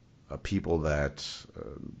a people that,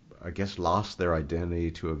 I guess, lost their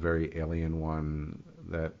identity to a very alien one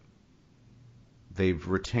that they've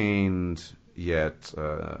retained, yet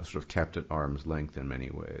sort of kept at arm's length in many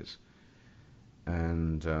ways.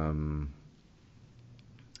 And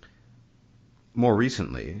more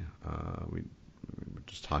recently, we were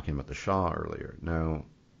just talking about the Shah earlier. Now,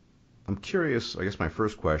 I'm curious, I guess my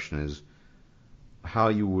first question is how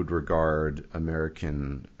you would regard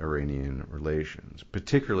American-Iranian relations,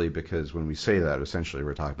 particularly because when we say that, essentially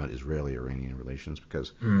we're talking about Israeli-Iranian relations,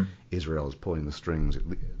 because Israel is pulling the strings,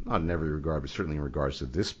 not in every regard, but certainly in regards to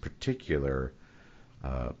this particular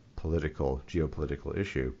geopolitical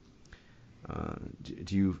issue.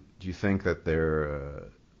 Do you think that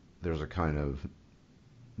there's a kind of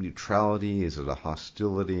neutrality? Is it a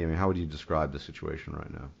hostility? I mean, how would you describe the situation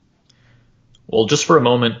right now? Well, just for a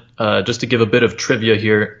moment, just to give a bit of trivia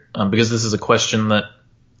here, because this is a question that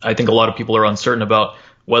I think a lot of people are uncertain about,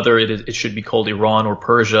 whether it should be called Iran or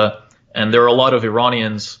Persia. And there are a lot of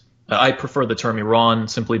Iranians I prefer the term Iran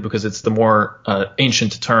simply because it's the more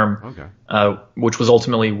ancient term, Okay. which was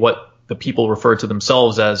ultimately what the people referred to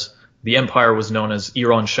themselves as. The empire was known as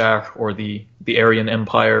Iran Shah, or the Aryan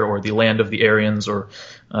Empire, or the land of the Aryans, or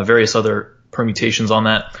various other permutations on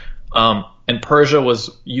that. And Persia was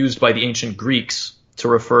used by the ancient Greeks to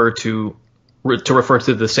refer to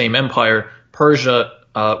the same empire. Persia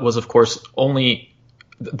was, of course, only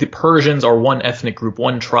the Persians are one ethnic group,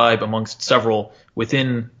 one tribe amongst several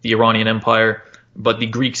within the Iranian Empire, but the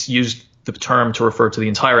Greeks used the term to refer to the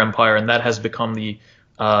entire empire, and that has become the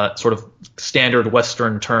sort of standard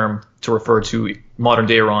Western term to refer to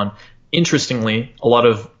modern-day Iran. Interestingly, a lot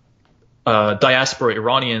of diaspora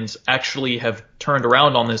Iranians actually have turned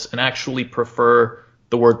around on this and actually prefer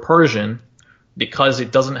the word Persian because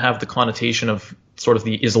it doesn't have the connotation of sort of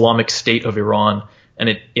the Islamic state of Iran, and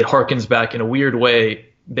it harkens back in a weird way.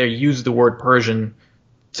 They use the word Persian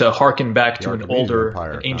to harken back to an older,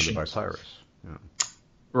 an ancient. Founded by Cyrus. Yeah.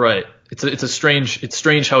 Right. It's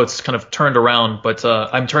strange how it's kind of turned around, but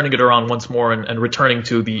I'm turning it around once more and returning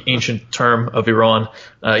to the ancient term of Iran.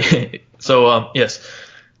 Yes.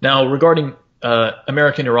 Now regarding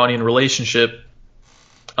American-Iranian relationship,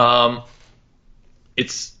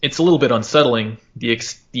 it's a little bit unsettling,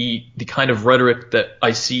 the kind of rhetoric that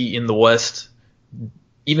I see in the West,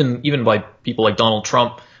 even by people like Donald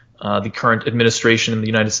Trump, the current administration in the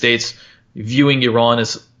United States, viewing Iran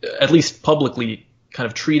as, at least publicly, kind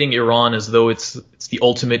of treating Iran as though it's the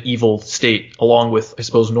ultimate evil state, along with, I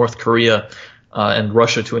suppose, North Korea and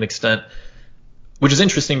Russia to an extent, which is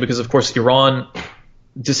interesting because, of course, Iran,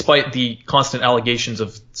 despite the constant allegations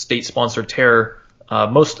of state-sponsored terror,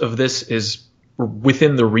 most of this is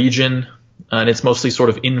within the region, and it's mostly sort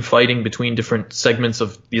of infighting between different segments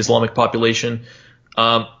of the Islamic population.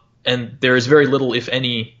 And there is very little, if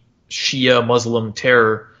any, Shia Muslim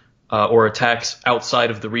terror or attacks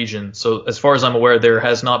outside of the region. So as far as I'm aware, there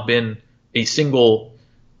has not been a single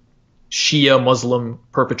Shia Muslim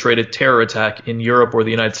perpetrated terror attack in Europe or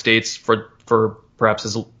the United States for perhaps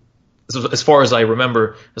as far as I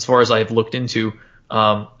remember, as far as I have looked into,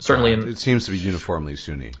 certainly it seems to be uniformly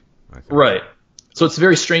Sunni, I think. Right. So it's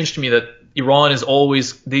very strange to me that Iran is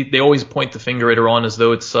always, they always point the finger at Iran as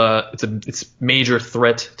though it's a major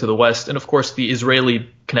threat to the West. And of course, the Israeli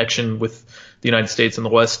connection with the United States and the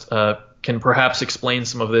West can perhaps explain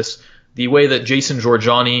some of this. The way that Jason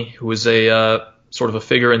Giorgiani, who is a sort of a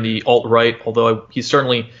figure in the alt-right, although he's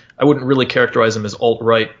certainly, I wouldn't really characterize him as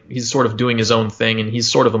alt-right. He's sort of doing his own thing, and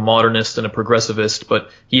he's sort of a modernist and a progressivist,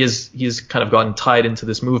 but he's kind of gotten tied into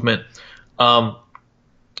this movement. The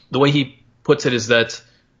way he puts it is that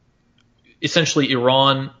essentially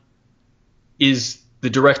Iran is the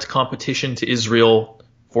direct competition to Israel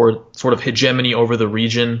for sort of hegemony over the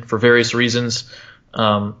region for various reasons,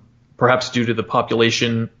 perhaps due to the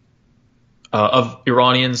population of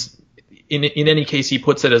Iranians. In any case, he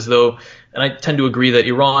puts it as though, and I tend to agree that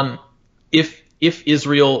Iran, if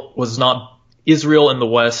Israel and the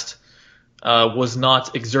West was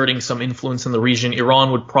not exerting some influence in the region,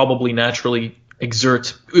 Iran would probably naturally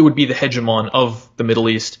it would be the hegemon of the Middle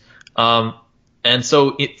East. And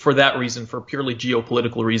so for that reason, for purely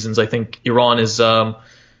geopolitical reasons, I think Iran is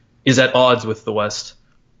at odds with the West.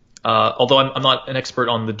 Although I'm not an expert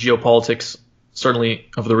on the geopolitics, certainly,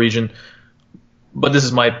 of the region, but this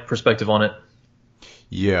is my perspective on it.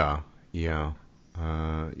 Yeah. Well,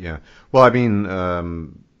 I mean,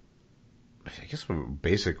 I guess a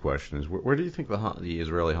basic question is, where do you think the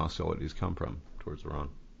Israeli hostilities come from towards Iran?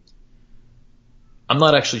 I'm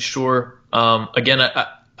not actually sure. Again,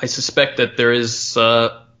 I suspect that there is.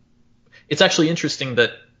 It's actually interesting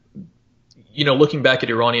that, looking back at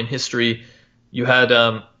Iranian history, you had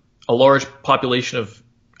a large population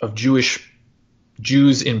of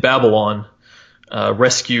Jews in Babylon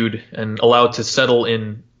rescued and allowed to settle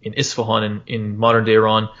in Isfahan in modern day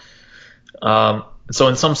Iran. So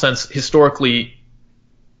in some sense, historically,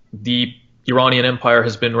 the Iranian Empire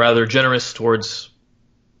has been rather generous towards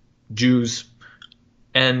Jews.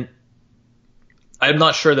 And I'm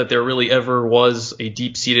not sure that there really ever was a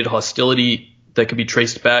deep-seated hostility that could be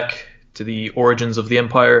traced back to the origins of the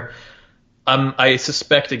empire. I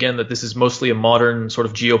suspect, again, that this is mostly a modern sort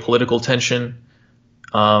of geopolitical tension.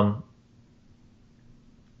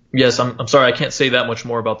 Yes, I'm sorry, I can't say that much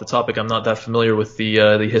more about the topic. I'm not that familiar with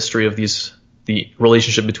the history of the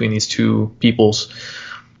relationship between these two peoples.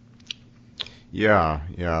 Yeah.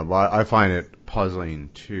 Well, I find it puzzling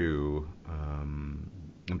too,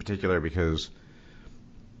 in particular because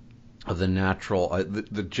of the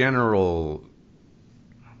the general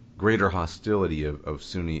greater hostility of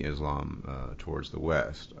Sunni Islam towards the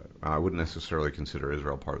West. I wouldn't necessarily consider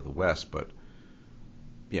Israel part of the West, but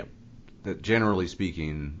yeah, that generally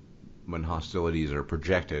speaking, when hostilities are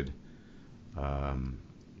projected, um,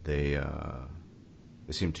 they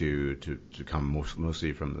seem to come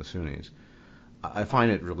mostly from the Sunnis. I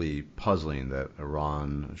find it really puzzling that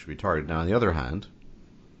Iran should be targeted. Now, on the other hand,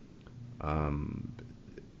 um,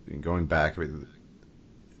 going back,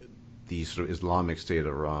 the sort of Islamic State of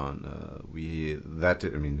Iran, we had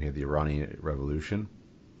the Iranian Revolution.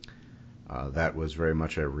 That was very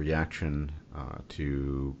much a reaction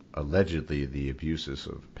to allegedly the abuses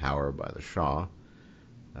of power by the Shah.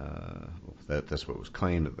 That's what was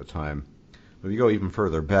claimed at the time. But if you go even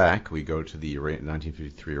further back, we go to the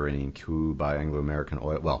 1953 Iranian coup by Anglo-American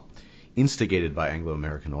oil. Well, instigated by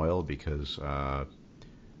Anglo-American oil because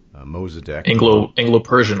Mossadegh.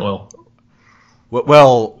 Anglo-Persian oil.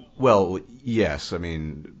 Well, yes. I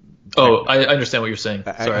mean. Oh, I understand what you're saying.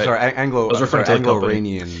 Sorry, I was referring to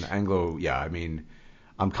Anglo-Iranian. Yeah. I mean,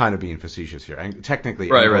 I'm kind of being facetious here.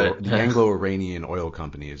 Technically, right. The Anglo-Iranian Oil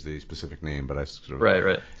Company is the specific name, but I sort of.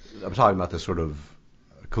 Right. I'm talking about this sort of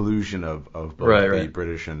collusion of both the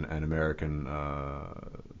British and American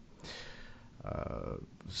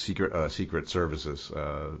secret services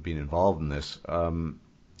being involved in this.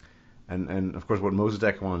 And of course, what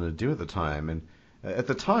Mossadegh wanted to do at the time, and at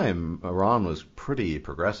the time, Iran was pretty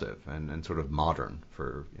progressive and sort of modern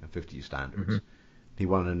for 50 standards. Mm-hmm. He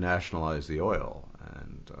wanted to nationalize the oil,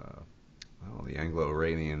 and the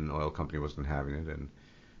Anglo-Iranian Oil Company wasn't having it, and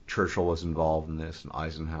Churchill was involved in this, and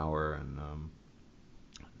Eisenhower, and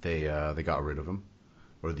they got rid of him,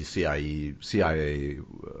 or the CIA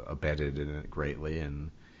abetted in it greatly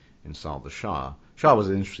and installed the Shah. Shah was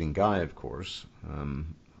an interesting guy, of course.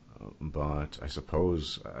 But I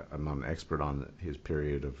suppose I'm not an expert on his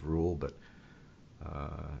period of rule, but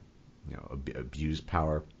abused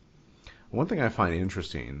power. One thing I find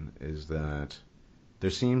interesting is that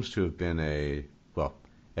there seems to have been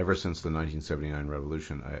ever since the 1979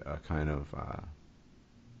 revolution, a kind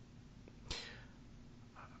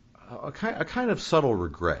of subtle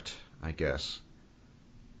regret, I guess,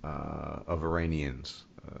 of Iranians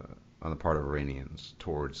on the part of Iranians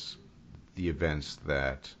towards the events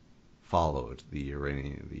that followed the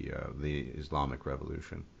Islamic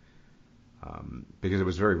Revolution, because it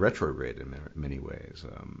was very retrograde in many ways.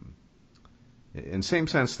 In the same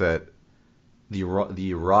sense that the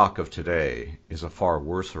Iraq of today is a far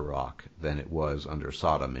worse Iraq than it was under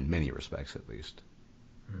Saddam in many respects, at least.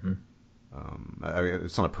 Mm-hmm.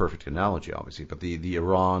 It's not a perfect analogy, obviously, but the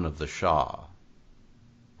Iran of the Shah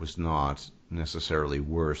was not necessarily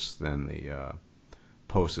worse than the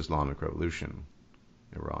post-Islamic Revolution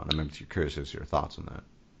Iran. I'm curious as to your thoughts on that.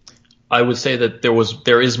 I would say that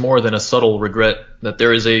there is more than a subtle regret. That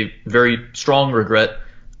there is a very strong regret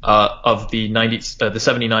of the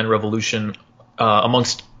 79 revolution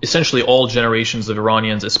amongst essentially all generations of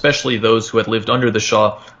Iranians, especially those who had lived under the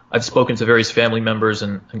Shah. I've spoken to various family members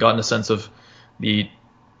and gotten a sense of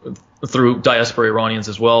through diaspora Iranians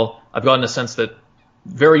as well. I've gotten a sense that,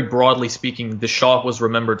 very broadly speaking, the Shah was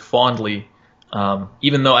remembered fondly.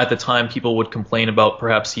 Even though at the time people would complain about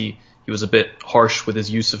perhaps he was a bit harsh with his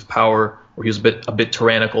use of power, or he was a bit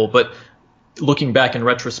tyrannical. But looking back in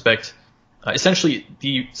retrospect, essentially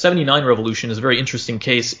the 79 revolution is a very interesting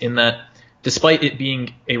case in that despite it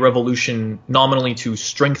being a revolution nominally to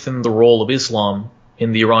strengthen the role of Islam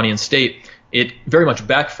in the Iranian state, it very much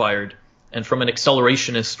backfired. And from an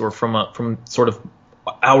accelerationist or from sort of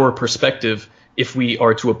our perspective, if we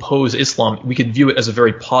are to oppose Islam, we could view it as a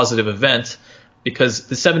very positive event. Because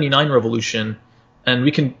the 79 revolution, and we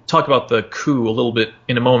can talk about the coup a little bit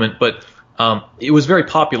in a moment, but it was very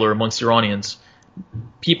popular amongst Iranians.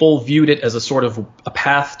 People viewed it as a sort of a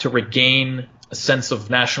path to regain a sense of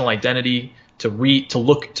national identity,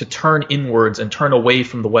 to turn inwards and turn away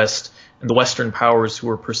from the West and the Western powers who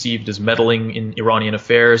were perceived as meddling in Iranian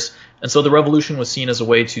affairs. And so the revolution was seen as a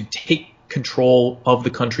way to take control of the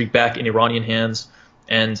country back in Iranian hands,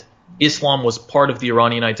 and Islam was part of the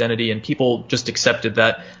Iranian identity, and people just accepted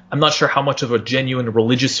that. I'm not sure how much of a genuine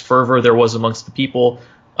religious fervor there was amongst the people.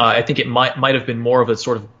 I think it might have been more of a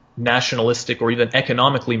sort of nationalistic or even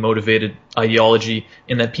economically motivated ideology,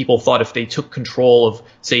 in that people thought if they took control of,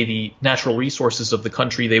 say, the natural resources of the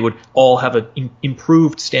country, they would all have an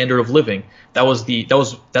improved standard of living.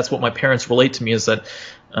 That's what my parents relate to me, is that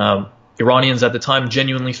Iranians at the time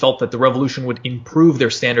genuinely felt that the revolution would improve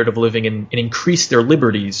their standard of living and increase their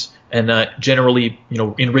liberties and generally,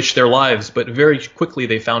 enrich their lives. But very quickly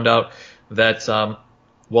they found out that,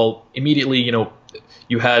 immediately,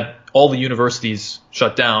 you had all the universities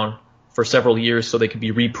shut down for several years so they could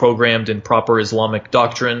be reprogrammed in proper Islamic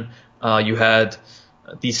doctrine. You had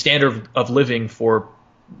the standard of living for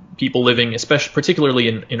people living, especially particularly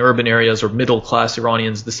in urban areas or middle class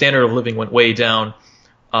Iranians, the standard of living went way down.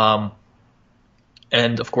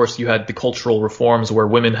 And of course, you had the cultural reforms where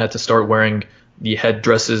women had to start wearing the head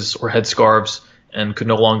dresses or headscarves and could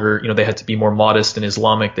no longer, they had to be more modest and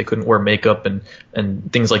Islamic. They couldn't wear makeup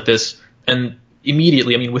and things like this. And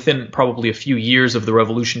immediately, within probably a few years of the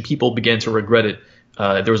revolution, people began to regret it.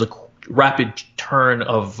 There was a rapid turn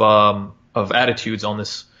of attitudes on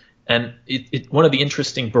this. And one of the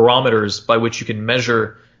interesting barometers by which you can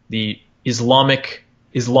measure the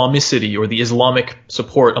Islamicity or the Islamic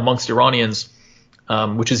support amongst Iranians,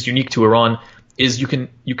 which is unique to Iran, is you can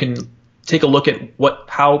take a look at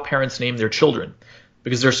how parents name their children,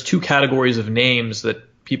 because there's two categories of names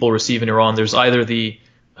that people receive in Iran. There's either the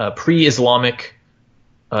pre-Islamic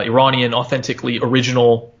Iranian, authentically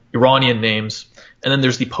original Iranian names, and then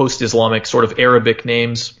there's the post-Islamic sort of Arabic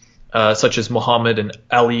names, such as Muhammad and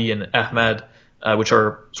Ali and Ahmad, which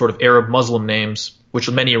are sort of Arab Muslim names, which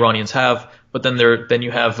many Iranians have. But then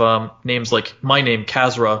you have names like my name,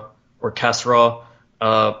 Kazra or Kasra.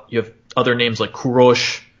 You have other names like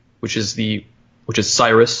Kurosh, which is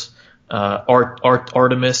Cyrus,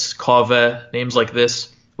 Artemis, Kaveh, names like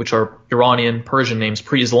this, which are Iranian, Persian names,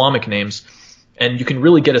 pre-Islamic names. And you can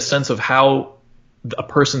really get a sense of how a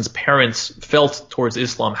person's parents felt towards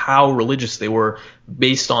Islam, how religious they were,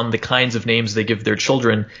 based on the kinds of names they give their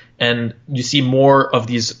children. And you see more of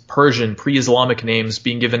these Persian pre-Islamic names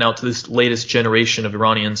being given out to this latest generation of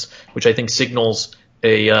Iranians, which I think signals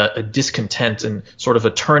a discontent and sort of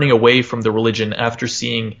a turning away from the religion after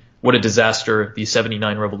seeing what a disaster the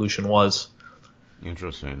 79 revolution was.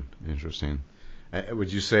 Interesting.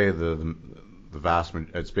 Would you say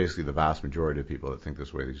it's basically the vast majority of people that think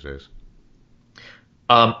this way these days?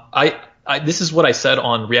 This is what I said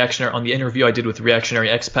on the interview I did with Reactionary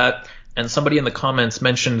Expat, and somebody in the comments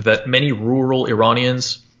mentioned that many rural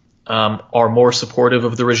Iranians are more supportive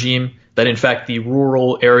of the regime, that in fact the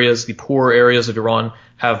rural areas, the poor areas of Iran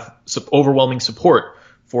have overwhelming support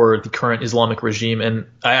for the current Islamic regime. And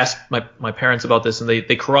I asked my parents about this, and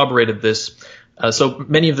they corroborated this. So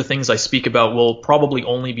many of the things I speak about will probably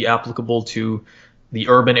only be applicable to the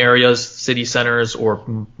urban areas, city centers,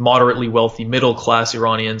 or moderately wealthy middle-class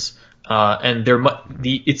Iranians. And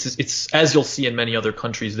it's as you'll see in many other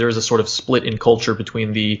countries, there is a sort of split in culture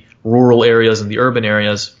between the rural areas and the urban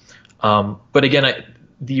areas. But again,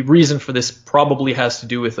 the reason for this probably has to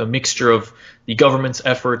do with a mixture of the government's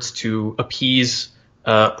efforts to appease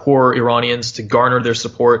poor Iranians, to garner their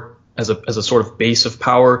support as a sort of base of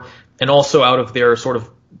power, and also out of their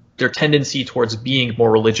tendency towards being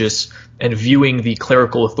more religious and viewing the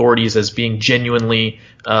clerical authorities as being genuinely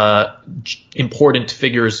important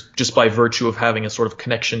figures just by virtue of having a sort of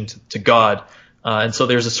connection to God. And so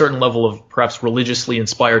there's a certain level of perhaps religiously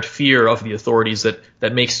inspired fear of the authorities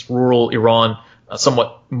that makes rural Iran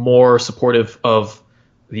somewhat more supportive of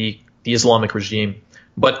the Islamic regime.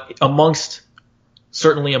 But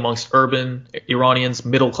certainly amongst urban Iranians,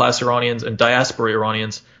 middle-class Iranians, and diaspora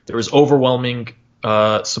Iranians, there is an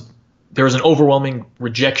overwhelming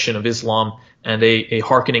rejection of Islam and a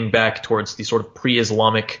hearkening back towards the sort of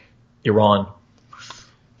pre-Islamic Iran.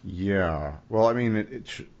 Yeah, well, imagine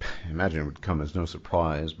it would come as no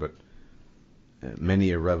surprise, but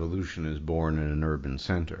many a revolution is born in an urban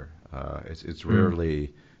center. It's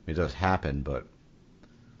rarely, it does happen, but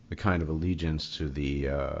the kind of allegiance to the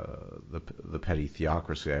petty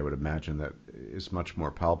theocracy, I would imagine, that is much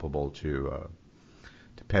more palpable to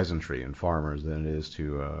peasantry and farmers than it is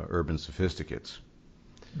to urban sophisticates.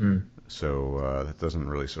 So that doesn't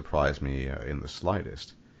really surprise me in the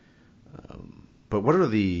slightest. But what are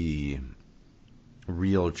the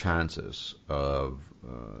real chances of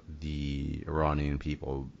the Iranian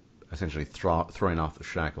people essentially throwing off the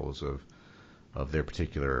shackles of their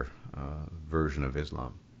particular version of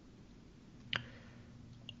Islam?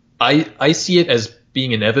 I see it as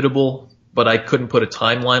being inevitable, but I couldn't put a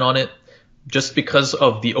timeline on it, just because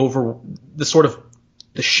of the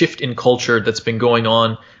shift in culture that's been going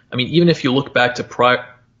on. Even if you look back to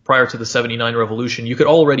prior to the 79 revolution, you could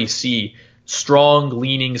already see strong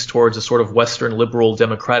leanings towards a sort of Western liberal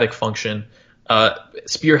democratic function,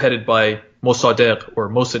 spearheaded by Mossadegh,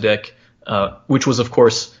 which was, of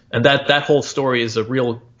course, and that whole story is a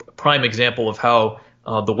real prime example of how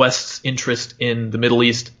the West's interest in the Middle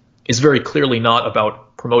East is very clearly not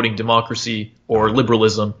about promoting democracy or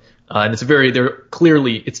liberalism, and it's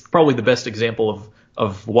probably the best example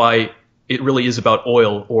of why it really is about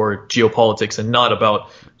oil or geopolitics and not about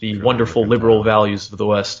the wonderful liberal values of the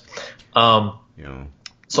West. So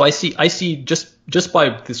I see just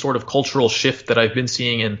by the sort of cultural shift that I've been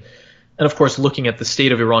seeing, and And of course, looking at the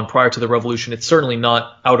state of Iran prior to the revolution, it's certainly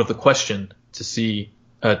not out of the question to see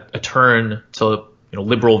a turn to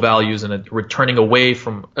liberal values and a returning away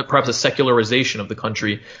from perhaps a secularization of the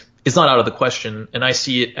country is not out of the question. And I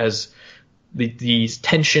see it as the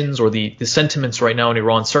tensions or the sentiments right now in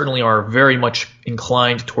Iran certainly are very much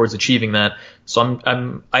inclined towards achieving that. So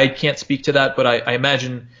I can't speak to that, but I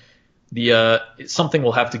imagine something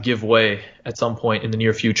will have to give way at some point in the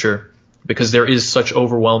near future, because there is such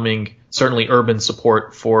overwhelming, certainly urban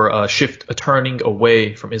support for a turning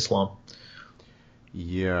away from Islam.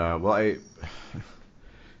 Yeah, well,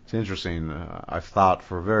 it's interesting. I've thought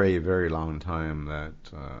for a very, very long time that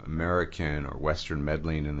American or Western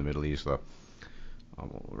meddling in the Middle East, I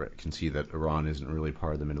can see that Iran isn't really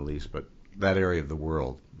part of the Middle East, but that area of the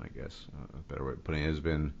world, I guess, a better way of putting it, has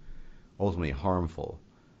been ultimately harmful.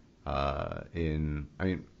 I'll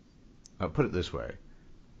put it this way.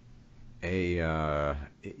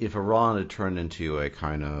 If Iran had turned into a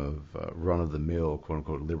kind of run-of-the-mill,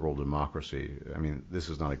 quote-unquote, liberal democracy, I mean, this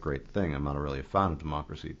is not a great thing. I'm not really a fan of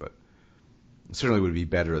democracy, but it certainly would be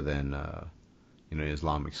better than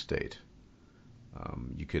Islamic State.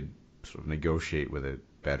 You could sort of negotiate with it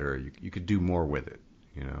better. You could do more with it,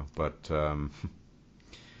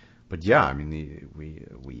 But yeah, I mean,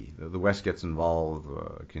 the West gets involved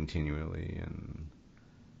continually, and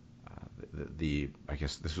I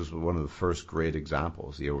guess this was one of the first great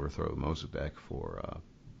examples, the overthrow of Mossadegh for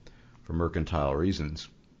mercantile reasons,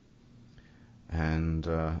 and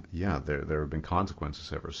there have been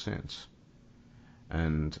consequences ever since,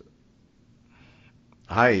 and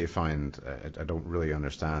I find I don't really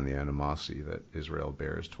understand the animosity that Israel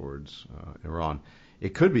bears towards Iran.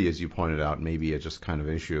 It could be, as you pointed out, maybe a just kind of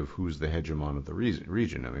issue of who's the hegemon of the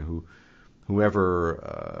region. I mean,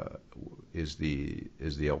 whoever is the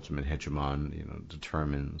ultimate hegemon,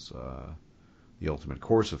 determines the ultimate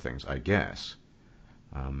course of things, I guess.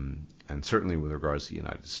 And certainly with regards to the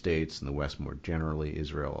United States and the West more generally,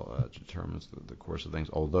 Israel determines the course of things.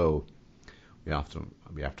 Although we have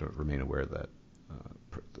to remain aware that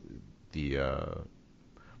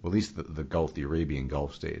at least the Gulf, the Arabian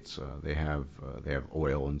Gulf states, they have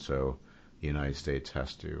oil, and so the United States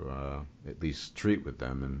has to at least treat with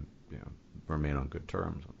them and remain on good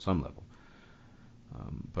terms on some level.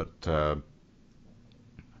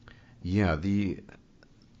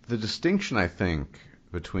 The distinction, I think,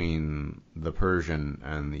 between the Persian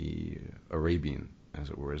and the Arabian, as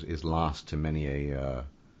it were, is lost to many a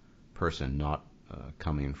person not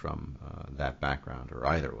coming from that background, or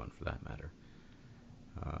either one for that matter.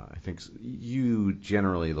 I think you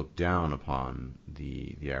generally look down upon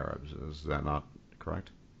the Arabs. Is that not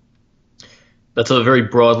correct? That's a very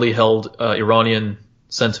broadly held Iranian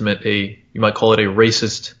sentiment. You might call it a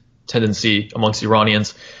racist tendency amongst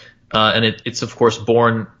Iranians, and it's of course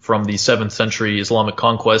born from the 7th century Islamic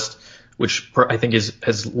conquest, which I think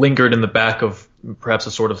has lingered in the back of perhaps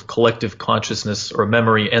a sort of collective consciousness or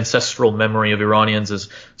ancestral memory of Iranians as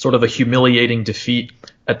sort of a humiliating defeat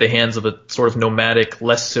at the hands of a sort of nomadic,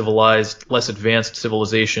 less civilized, less advanced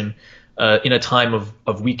civilization in a time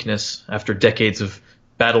of weakness after decades of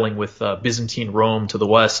battling with Byzantine Rome to the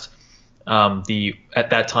west. At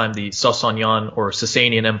that time, the Sasanian or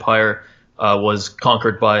Sasanian Empire was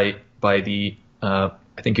conquered by the I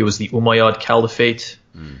think it was the Umayyad Caliphate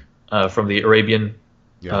from the Arabian.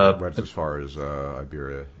 Went as far as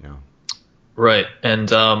Iberia, yeah. Right, and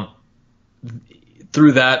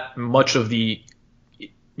through that, much of the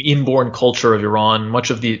inborn culture of Iran,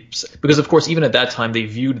 because of course even at that time they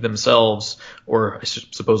viewed themselves, or I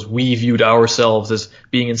suppose we viewed ourselves, as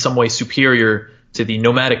being in some way superior to the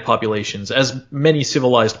nomadic populations. As many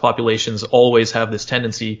civilized populations always have this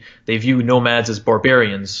tendency, they view nomads as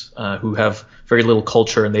barbarians who have very little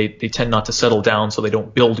culture, and they tend not to settle down, so they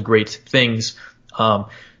don't build great things. So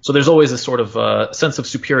there's always a sort of sense of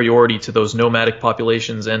superiority to those nomadic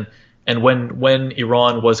populations, and when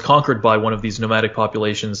Iran was conquered by one of these nomadic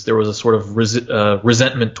populations, there was a sort of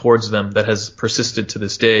resentment towards them that has persisted to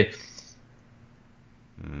this day.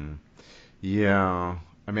 Yeah,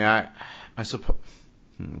 I mean, I suppose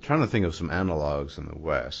I'm trying to think of some analogs in the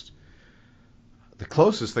West. The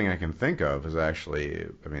closest thing I can think of is actually,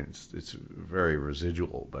 I mean, it's very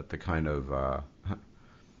residual, but the kind of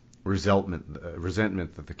resentment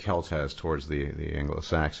that the Celt has towards the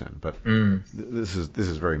Anglo-Saxon. But this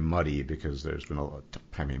is very muddy, because there's been a lot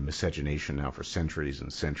of, miscegenation now for centuries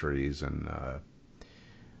and centuries, and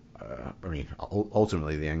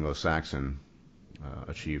ultimately the Anglo-Saxon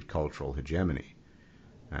achieved cultural hegemony,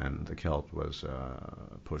 and the Celt was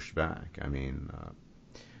pushed back. I mean,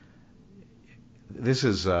 this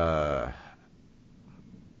is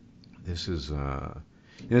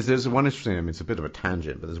There's one interesting. I mean, it's a bit of a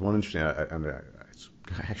tangent, but there's one interesting. It's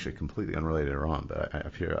actually completely unrelated Iran, but I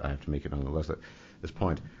have to make it nonetheless at this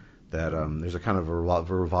point that there's a kind of a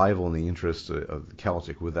revival in the interest of the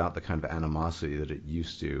Celtic without the kind of animosity that it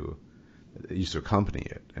used to accompany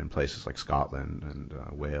it in places like Scotland and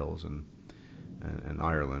Wales and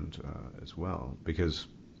Ireland as well, because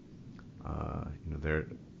there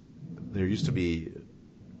used to be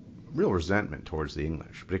real resentment towards the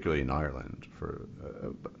English, particularly in Ireland.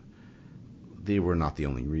 They were not the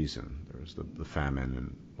only reason. There was the famine,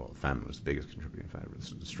 and famine was the biggest contributing factor.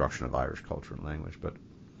 The destruction of Irish culture and language. But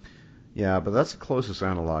that's the closest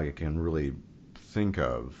analog I can really think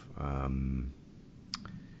of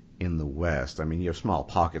in the West. I mean, you have small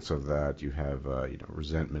pockets of that. You have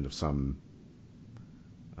resentment of some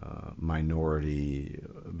minority,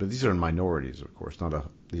 but these are minorities, of course.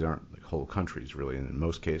 These aren't like whole countries, really, in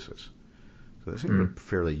most cases. So this is a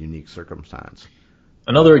fairly unique circumstance.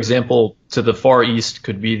 Another example to the Far East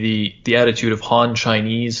could be the attitude of Han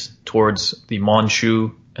Chinese towards the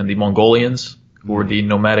Manchu and the Mongolians, who were the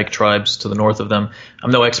nomadic tribes to the north of them. I'm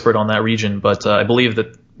no expert on that region, but I believe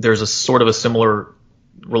that there's a sort of a similar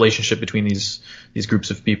relationship between these groups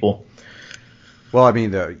of people. Well, I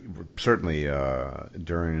mean, certainly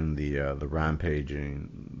during the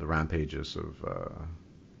rampages of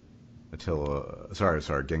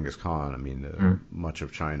Genghis Khan. I mean, much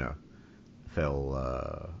of China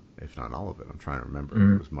fell, if not all of it. I'm trying to remember if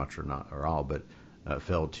it was much or not or all, but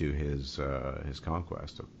fell to his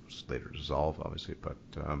conquest. It was later dissolved, obviously, but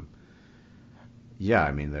I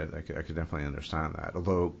mean, I could definitely understand that.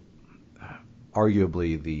 Although,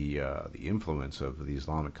 arguably, the influence of the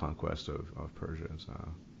Islamic conquest of Persia is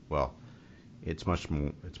it's much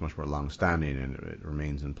more long-standing, and it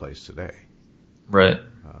remains in place today. Right.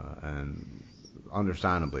 And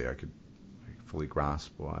understandably, I could fully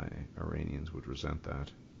grasp why Iranians would resent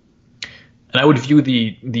that. And I would view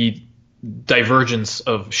the divergence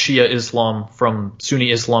of Shia Islam from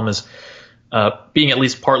Sunni Islam as being at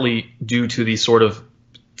least partly due to the sort of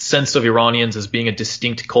sense of Iranians as being a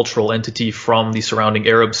distinct cultural entity from the surrounding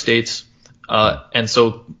Arab states, and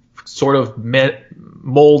so sort of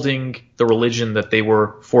molding the religion that they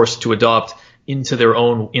were forced to adopt in their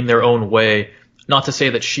own way. Not to say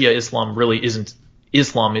that Shia Islam really isn't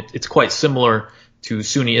Islam. It's quite similar to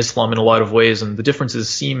Sunni Islam in a lot of ways, and the differences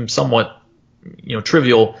seem somewhat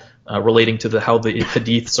trivial relating to how the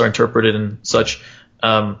hadiths are interpreted and such.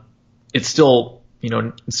 It's still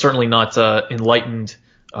certainly not enlightened,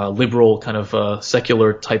 liberal kind of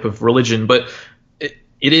secular type of religion, but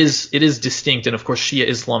it is distinct. And of course, Shia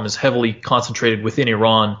Islam is heavily concentrated within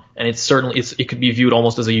Iran, and it could be viewed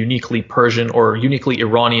almost as a uniquely Persian or uniquely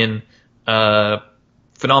Iranian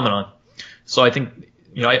phenomenon. So I think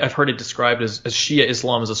I've heard it described as Shia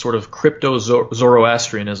Islam as a sort of crypto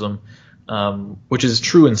Zoroastrianism, which is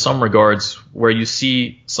true in some regards, where you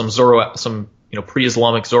see some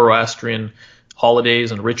pre-Islamic Zoroastrian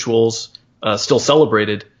holidays and rituals still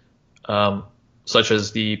celebrated, such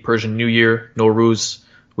as the Persian New Year, Nowruz,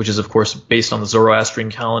 which is of course based on the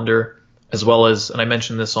Zoroastrian calendar, as well as, and I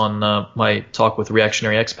mentioned this on my talk with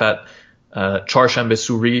Reactionary Expat, Charshambe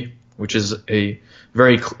Suri, which is a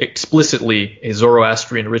very explicitly a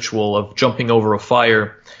Zoroastrian ritual of jumping over a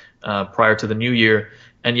fire prior to the New Year,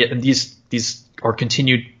 and these are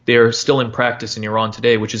continued. They are still in practice in Iran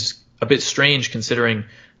today, which is a bit strange considering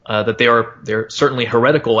that they're certainly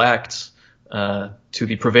heretical acts to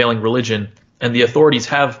the prevailing religion, and the authorities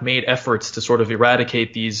have made efforts to sort of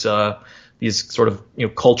eradicate these sort of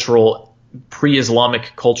cultural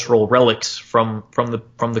pre-Islamic cultural relics from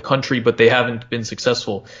the country, but they haven't been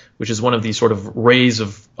successful, which is one of the sort of rays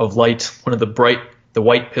of light, one of the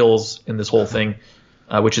white pills in this whole thing,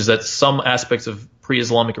 which is that some aspects of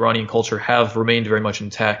pre-Islamic Iranian culture have remained very much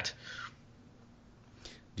intact.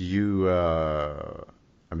 Do you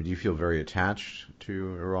feel very attached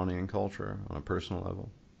to Iranian culture on a personal level?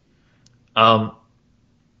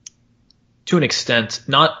 To an extent,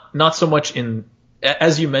 not so much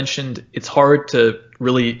as you mentioned, it's hard to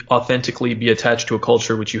really authentically be attached to a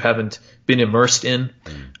culture which you haven't been immersed in.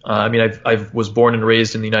 I mean, I was born and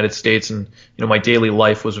raised in the United States, and my daily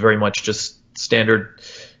life was very much just standard,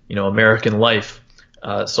 American life.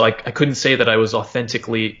 So I couldn't say that I was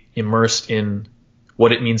authentically immersed in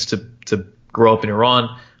what it means to grow up in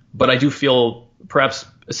Iran, but I do feel perhaps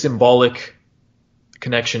a symbolic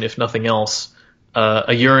connection, if nothing else,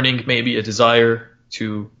 a yearning, maybe a desire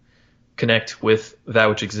to connect with that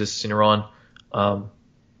which exists in Iran.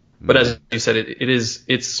 But as you said,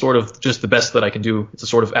 it's sort of just the best that I can do. It's a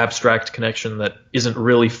sort of abstract connection that isn't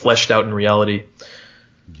really fleshed out in reality.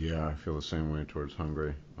 Yeah, I feel the same way towards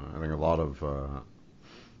Hungary. I think a lot of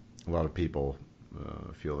A lot of people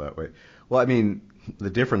feel that way. Well, I mean, the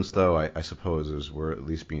difference, though, I suppose, is we're at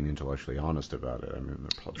least being intellectually honest about it. I mean,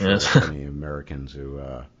 I'm sure Yes. there are many Americans who,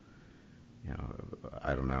 I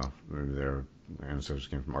don't know, maybe their ancestors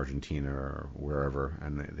came from Argentina or wherever,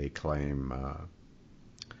 and they claim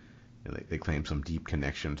they claim some deep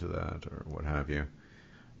connection to that or what have you.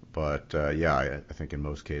 But yeah, I think in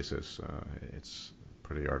most cases it's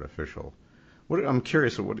pretty artificial. I'm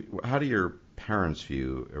curious, how do your parents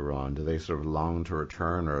view Iran? Do they sort of long to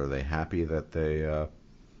return, or are they happy that they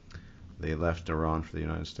left Iran for the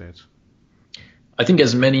United States? I think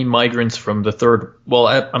as many migrants from the third, well,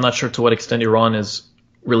 I'm not sure to what extent Iran is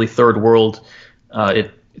really third world.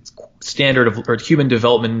 Its standard of or human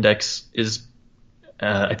development index is,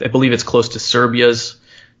 I believe it's close to Serbia's.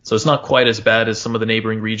 So it's not quite as bad as some of the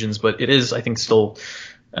neighboring regions, but it is, I think, still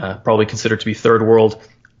probably considered to be third world.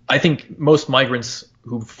 I think most migrants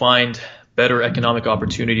who find better economic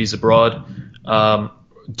opportunities abroad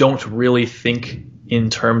don't really think in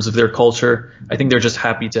terms of their culture. I think they're just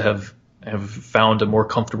happy to have found a more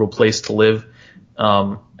comfortable place to live.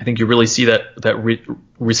 I think you really see that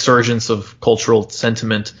resurgence of cultural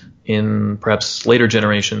sentiment in perhaps later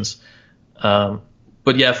generations.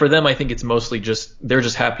 But yeah, for them, I think it's mostly just they're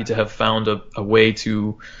just happy to have found a way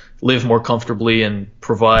to live more comfortably and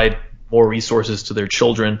provide more resources to their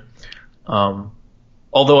children.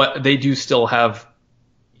 Although they do still have,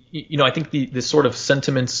 I think the sort of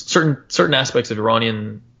sentiments, certain aspects of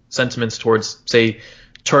Iranian sentiments towards, say,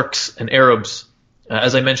 Turks and Arabs.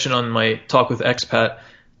 As I mentioned on my talk with expat,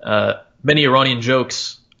 many Iranian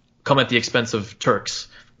jokes come at the expense of Turks.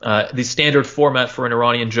 The standard format for an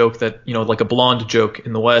Iranian joke that, like a blonde joke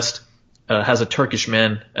in the West, has a Turkish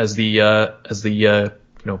man as the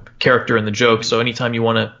character in the joke. So anytime you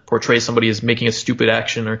want to portray somebody as making a stupid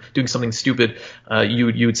action or doing something stupid,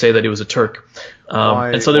 you would say that it was a Turk.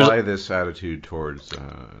 Why and so there's why this attitude towards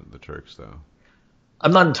the Turks, though?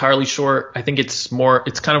 I'm not entirely sure. I think it's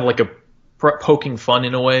kind of like a poking fun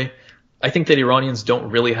in a way. I think that Iranians don't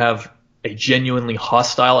really have a genuinely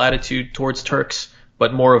hostile attitude towards Turks,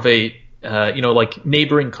 but more of a, like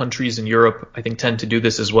neighboring countries in Europe, I think tend to do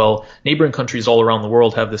this as well. Neighboring countries all around the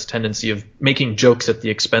world have this tendency of making jokes at the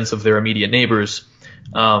expense of their immediate neighbors.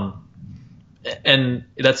 And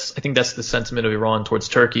I think that's the sentiment of Iran towards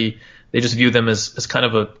Turkey. They just view them as kind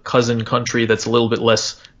of a cousin country that's a little bit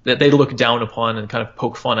less, that they look down upon and kind of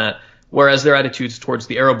poke fun at. Whereas their attitudes towards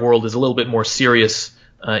the Arab world is a little bit more serious,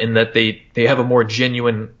 in that they have a more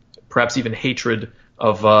genuine, perhaps even hatred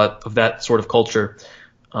of that sort of culture.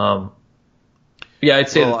 Yeah, I'd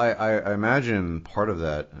say. Well, I imagine part of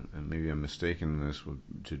that, and maybe I'm mistaken in this, is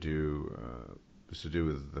to do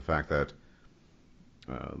with the fact that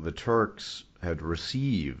the Turks had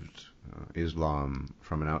received Islam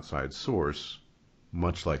from an outside source,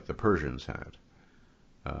 much like the Persians had.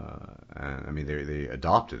 And I mean, they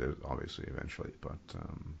adopted it, obviously, eventually, but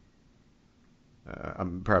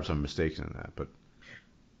perhaps I'm mistaken in that. But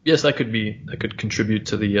Yes, that could contribute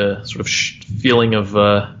to the sort of feeling of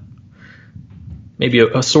maybe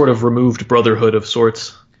a sort of removed brotherhood of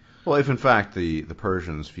sorts. well, if in fact the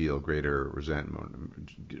Persians feel greater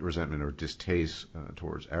resentment or distaste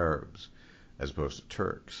towards Arabs as opposed to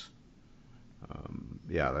Turks,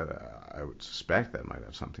 I would suspect that might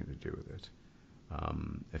have something to do with it.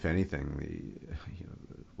 If anything,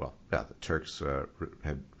 the Turks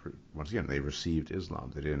had, once again, they received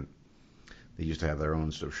Islam. They didn't. They used to have their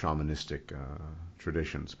own sort of shamanistic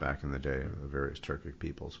traditions back in the day of the various Turkic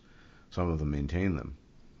peoples. Some of them maintain them,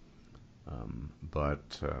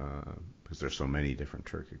 but because there's so many different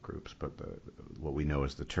Turkic groups. But what we know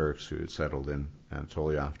is the Turks who had settled in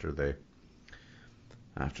Anatolia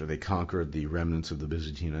after they conquered the remnants of the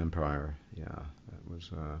Byzantine Empire. Yeah, that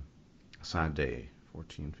was a sad day,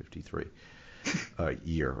 1453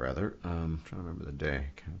 year rather. I'm trying to remember the day.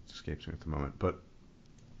 It escapes me at the moment, but.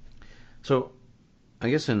 So,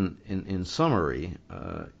 I guess in summary,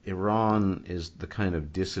 Iran is the kind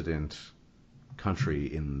of dissident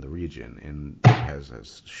country in the region. It has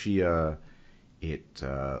Shia. It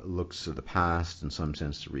looks to the past in some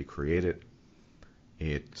sense to recreate it.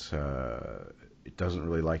 It doesn't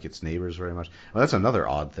really like its neighbors very much. Well, that's another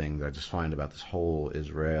odd thing that I just find about this whole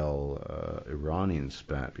Israel-Iranian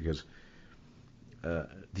spat, because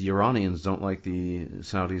the Iranians don't like the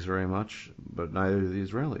Saudis very much, but neither do the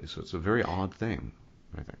Israelis. So it's a very odd thing,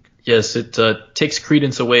 I think. Yes, it takes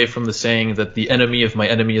credence away from the saying that the enemy of my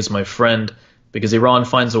enemy is my friend, because Iran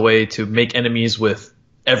finds a way to make enemies with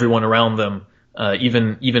everyone around them,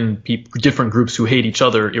 even different groups who hate each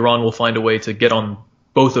other. Iran will find a way to get on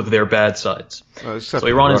both of their bad sides. Except So for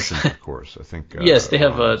the Iran Russians, is of course. I think yes, they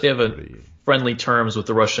have Iran is they have a pretty. friendly terms with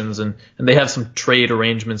the Russians, and they have some trade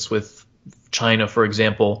arrangements with China, for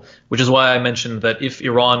example, which is why I mentioned that if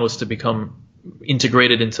Iran was to become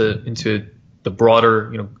integrated into the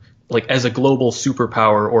broader, like as a global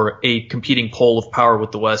superpower or a competing pole of power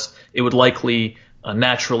with the West, it would likely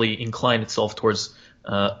naturally incline itself towards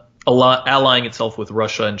allying itself with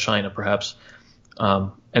Russia and China, perhaps,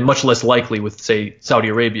 and much less likely with, say, Saudi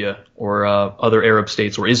Arabia or other Arab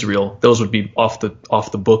states or Israel. Those would be off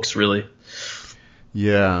the books, really.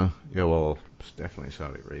 Yeah. Well, it's definitely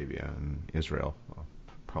Saudi Arabia and Israel. Well,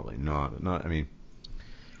 probably not. Not. I mean,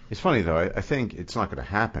 it's funny though. I think it's not going to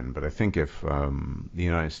happen. But I think if the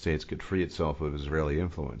United States could free itself of Israeli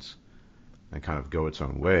influence and kind of go its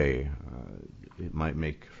own way, it might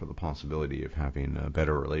make for the possibility of having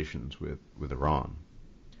better relations with Iran.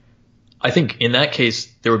 I think in that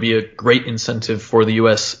case, there would be a great incentive for the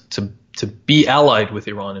U.S. to be allied with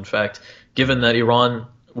Iran. In fact, given that Iran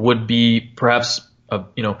would be perhaps,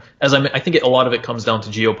 I think a lot of it comes down to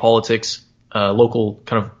geopolitics, local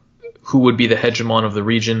kind of who would be the hegemon of the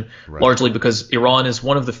region, Right. largely because Iran is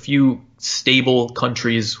one of the few stable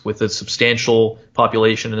countries with a substantial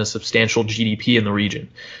population and a substantial GDP in the region.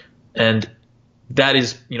 And that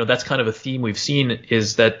is, that's kind of a theme we've seen,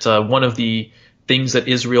 is that one of the things that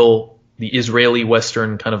the Israeli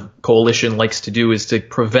Western kind of coalition likes to do is to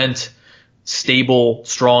prevent stable,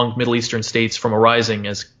 strong Middle Eastern states from arising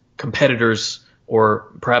as competitors,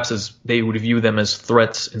 or perhaps as they would view them as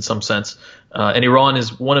threats in some sense. And Iran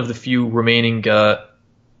is one of the few remaining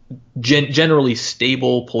generally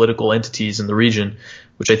stable political entities in the region,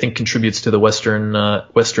 which I think contributes to the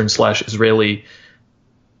Western/Israeli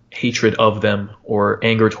hatred of them or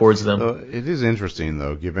anger towards them. It is interesting,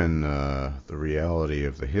 though, given the reality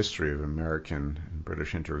of the history of American and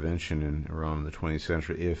British intervention in Iran in the 20th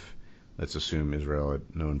century, if, let's assume, Israel had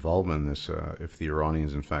no involvement in this, if the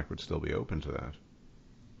Iranians, in fact, would still be open to that.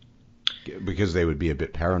 Because they would be a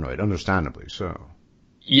bit paranoid, understandably so.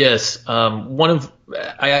 Yes.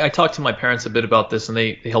 I talked to my parents a bit about this, and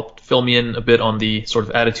they helped fill me in a bit on the sort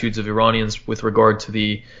of attitudes of Iranians with regard to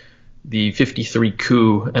the 53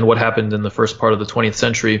 coup and what happened in the first part of the 20th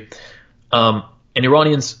century. And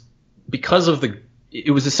Iranians, because of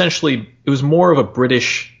it was more of a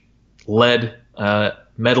British-led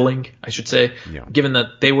meddling, I should say, Yeah. given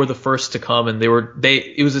that they were the first to come, and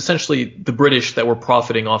it was essentially the British that were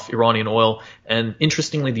profiting off Iranian oil. And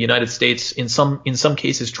interestingly, the United States in some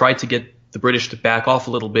cases tried to get the British to back off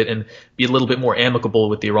a little bit and be a little bit more amicable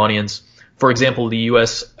with the Iranians. For example, the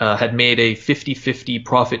U.S. Had made a 50-50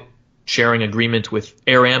 profit sharing agreement with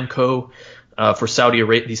Aramco for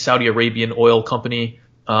the Saudi Arabian oil company.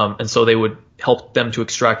 And so they would help them to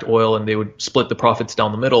extract oil, and they would split the profits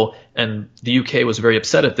down the middle. And the UK was very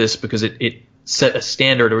upset at this because it set a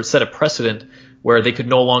standard, or it set a precedent where they could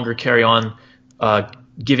no longer carry on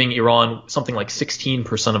giving Iran something like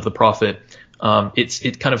 16% of the profit.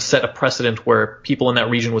 It kind of set a precedent where people in that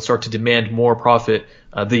region would start to demand more profit.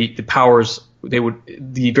 The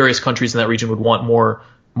various countries in that region would want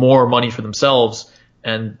more money for themselves.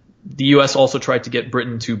 And the U.S. also tried to get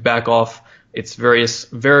Britain to back off its various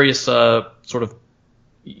sort of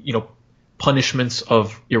punishments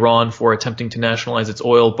of Iran for attempting to nationalize its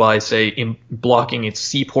oil by, say, blocking its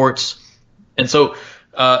seaports. And so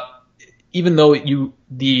even though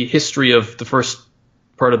the history of the first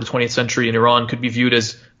part of the 20th century in Iran could be viewed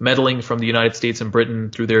as meddling from the United States and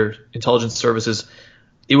Britain through their intelligence services,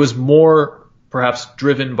 it was more perhaps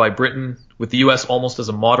driven by Britain, with the U.S. almost as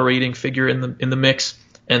a moderating figure in the mix.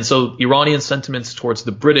 And so Iranian sentiments towards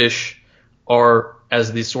the British are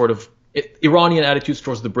as these sort of Iranian attitudes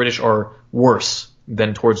towards the British are worse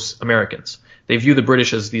than towards Americans. They view the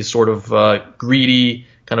British as these sort of greedy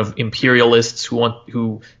kind of imperialists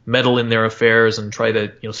who meddle in their affairs and try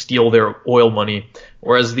to steal their oil money,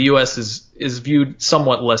 whereas the U.S. is viewed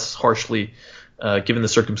somewhat less harshly given the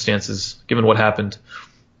circumstances, given what happened.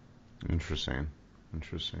 Interesting.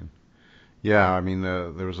 Yeah, I mean,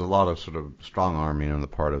 there was a lot of sort of strong arming on the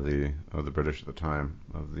part of the British at the time,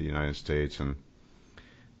 of the United States, and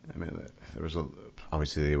I mean, there was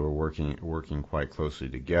obviously they were working quite closely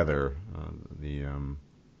together, the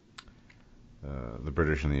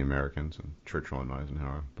British and the Americans, and Churchill and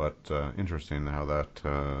Eisenhower. But interesting how that,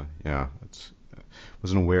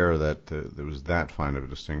 wasn't aware that there was that fine of a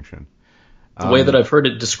distinction. The way that I've heard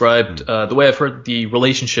it described, the way I've heard the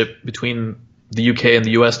relationship between the UK and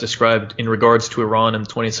the US described in regards to Iran in the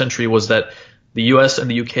 20th century was that the US and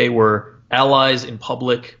the UK were allies in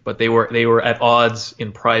public, but they were at odds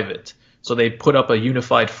in private. So they put up a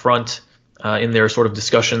unified front in their sort of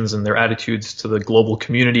discussions and their attitudes to the global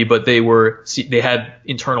community, but they had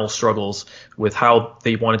internal struggles with how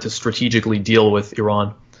they wanted to strategically deal with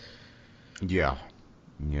Iran. Yeah,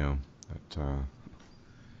 yeah,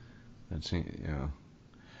 that's yeah.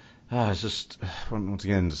 It's just once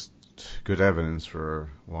again just good evidence for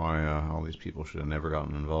why all these people should have never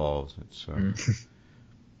gotten involved.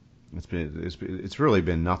 It's really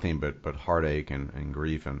been nothing but heartache and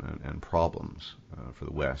grief and problems for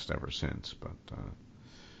the West ever since. But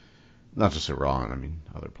not just Iran, I mean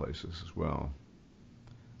other places as well.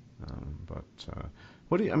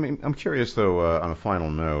 What do you? I mean, I'm curious though. On a final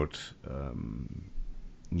note,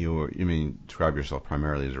 you describe yourself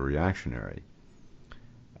primarily as a reactionary.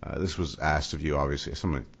 This was asked of you, obviously.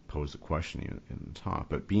 Someone posed the question in the top,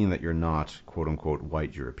 but being that you're not quote unquote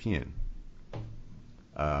white European,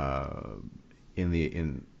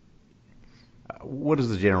 what is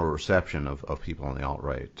the general reception of people on the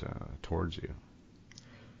alt-right towards you?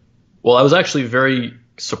 Well, I was actually very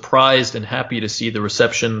surprised and happy to see the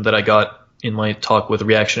reception that I got in my talk with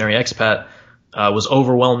Reactionary Expat was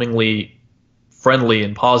overwhelmingly friendly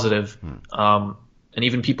and positive. And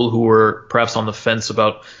even people who were perhaps on the fence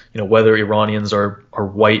about, whether Iranians are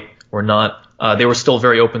white or not, they were still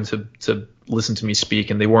very open to listen to me speak,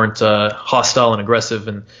 and they weren't hostile and aggressive.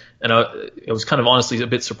 And I was kind of honestly a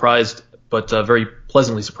bit surprised, but very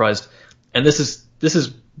pleasantly surprised. And this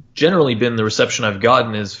has generally been the reception I've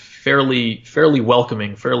gotten, is fairly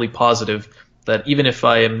welcoming, fairly positive. That even if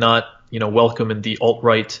I am not welcome in the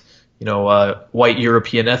alt-right white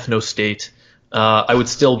European ethno-state, I would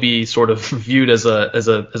still be sort of viewed as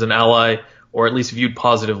an ally, or at least viewed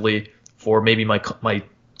positively for maybe my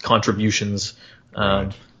contributions.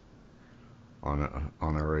 Right.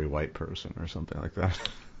 Honorary white person or something like that.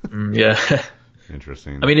 Yeah.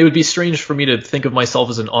 Interesting. I mean, it would be strange for me to think of myself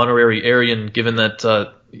as an honorary Aryan, given that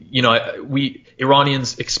we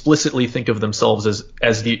Iranians explicitly think of themselves as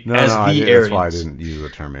the Aryans. That's why I didn't use the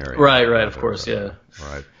term Aryan. Right, of course, yeah.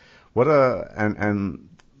 Right. What and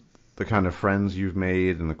the kind of friends you've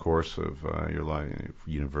made in the course of your life,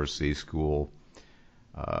 university, school,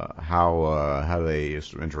 how do they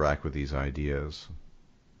sort of interact with these ideas?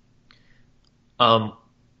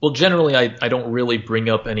 Well, generally, I don't really bring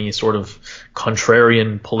up any sort of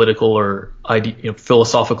contrarian political or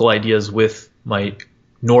philosophical ideas with my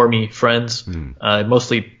normie friends. I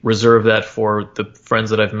mostly reserve that for the friends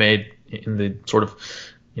that I've made in the sort of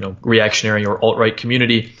reactionary or alt-right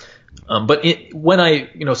community. But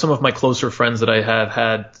when some of my closer friends that I have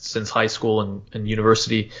had since high school and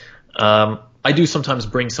university, I do sometimes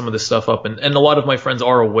bring some of this stuff up, and a lot of my friends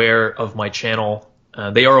are aware of my channel.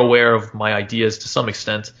 They are aware of my ideas to some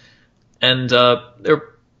extent, and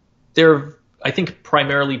they're I think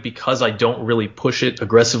primarily because I don't really push it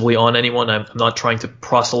aggressively on anyone. I'm not trying to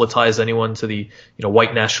proselytize anyone to the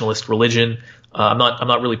white nationalist religion. I'm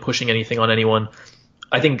not really pushing anything on anyone.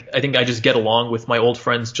 I think I just get along with my old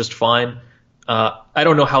friends just fine. I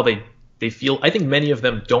don't know how they feel. I think many of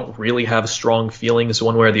them don't really have strong feelings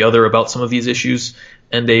one way or the other about some of these issues,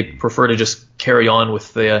 and they prefer to just carry on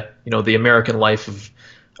with the American life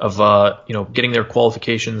of getting their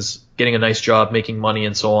qualifications, getting a nice job, making money,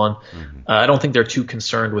 and so on. I don't think they're too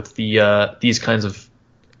concerned with these kinds of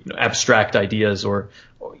abstract ideas, or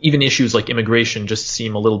even issues like immigration just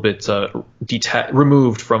seem a little bit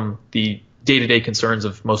removed from the day-to-day concerns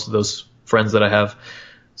of most of those friends that I have.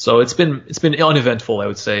 So it's been uneventful, I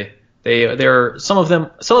would say. Some of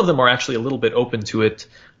them are actually a little bit open to it.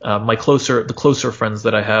 The closer friends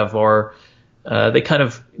that I have are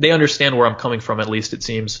they understand where I'm coming from, at least it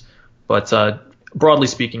seems. But broadly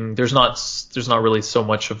speaking, there's not so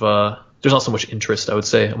much interest, I would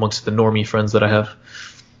say, amongst the normie friends that I have.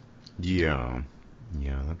 Yeah,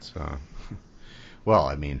 that's well,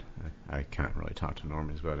 I mean, I can't really talk to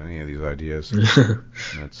normies about any of these ideas.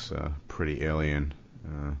 That's pretty alien.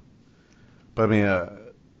 But I mean,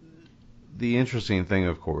 the interesting thing,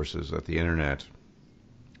 of course, is that the internet,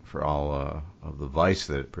 for all of the vice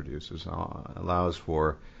that it produces, allows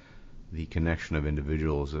for the connection of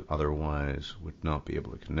individuals that otherwise would not be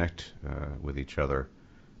able to connect with each other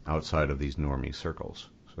outside of these normie circles.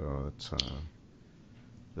 So it's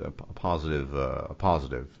a positive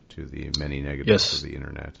to the many negatives of the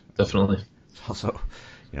internet. Definitely. It's also,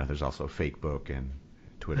 there's also Facebook and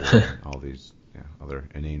Twitter and all these other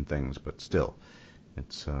inane things, but still,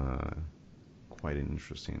 it's quite an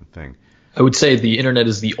interesting thing. I would say the internet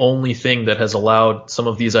is the only thing that has allowed some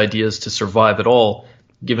of these ideas to survive at all,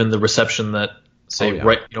 given the reception that, say,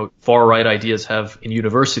 far right ideas have in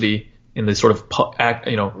university. in the sort of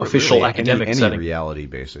official Really, academic any setting. reality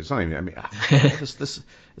based. It's not even. I mean, this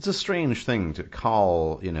it's a strange thing to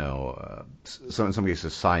call, so in some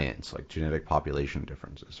cases science, like genetic population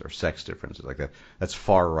differences or sex differences, like that. That's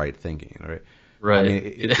far right thinking, right? I mean, Right.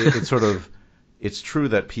 it's sort of. It's true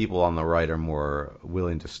that people on the right are more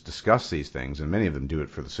willing to discuss these things, and many of them do it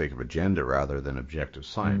for the sake of agenda rather than objective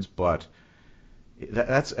science. Mm. But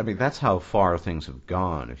that's how far things have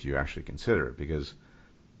gone if you actually consider it, because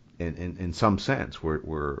in some sense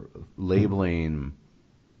we're labeling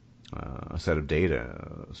a set of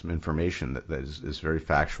data, some information that is very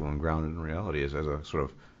factual and grounded in reality as a sort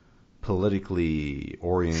of politically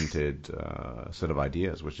oriented set of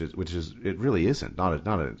ideas, which is it really isn't, not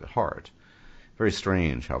at heart. Very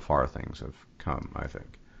strange how far things have come, I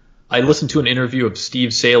think. I listened to an interview of Steve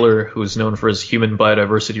Saylor, who is known for his human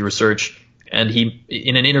biodiversity research, and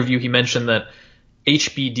in an interview, he mentioned that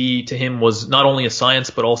HBD to him was not only a science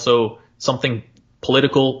but also something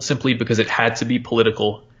political, simply because it had to be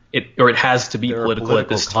political. It has to be There are political at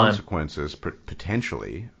political this time. consequences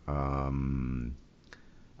potentially. I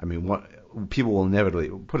mean, what people will inevitably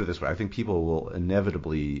put it this way. I think people will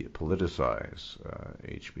inevitably politicize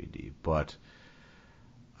HBD, but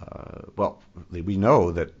well, we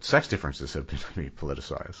know that sex differences have been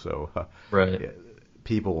politicized, so Right.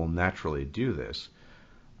 people will naturally do this.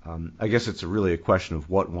 I guess it's really a question of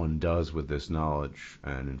what one does with this knowledge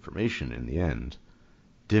and information in the end.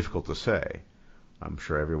 Difficult to say. I'm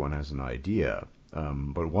sure everyone has an idea,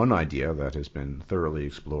 but one idea that has been thoroughly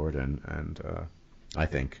explored and I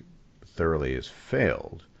think thoroughly has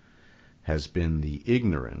failed has been the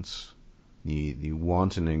ignorance, the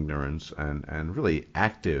wanton ignorance and really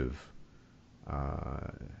active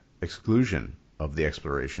exclusion of the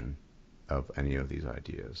exploration of any of these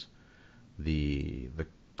ideas. The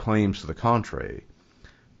claims to the contrary,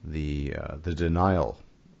 the denial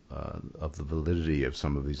of the validity of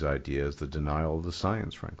some of these ideas, the denial of the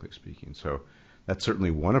science, frankly speaking. So that's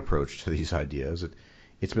certainly one approach to these ideas.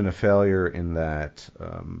 It's been a failure in that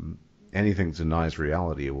anything that denies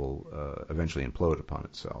reality will eventually implode upon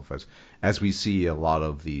itself, as we see a lot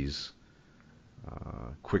of these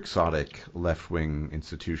quixotic left-wing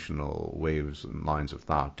institutional waves and lines of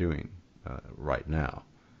thought doing right now.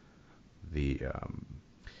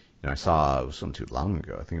 I saw, it was not too long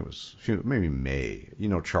ago, I think it was maybe May,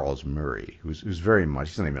 Charles Murray, who's very much,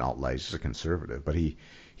 he's not even alt-right, he's just a conservative, but he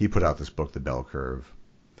put out this book, The Bell Curve,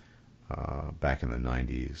 back in the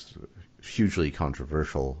 90s. Hugely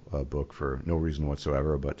controversial book for no reason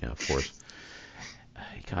whatsoever, but of course,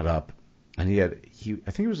 he got up and I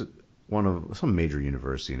think it was one of some major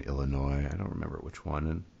university in Illinois, I don't remember which one,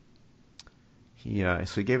 and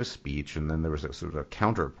so he gave a speech, and then there was a sort of a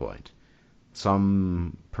counterpoint.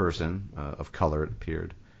 Some person of color, it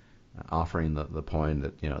appeared, offering the point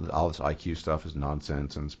that that all this IQ stuff is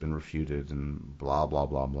nonsense and it's been refuted and blah blah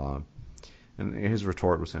blah blah. And his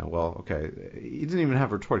retort was saying, well, okay, he didn't even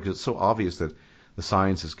have a retort because it's so obvious that the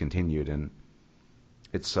science has continued, and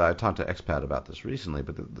it's I talked to expat about this recently,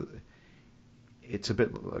 but it's a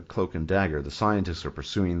bit like cloak and dagger. The scientists are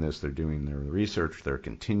pursuing this, they're doing their research, they're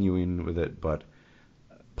continuing with it, but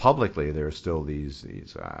publicly there are still these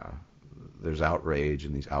there's outrage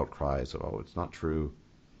and these outcries of, oh, it's not true.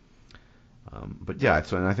 But yeah,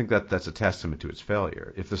 and I think that's a testament to its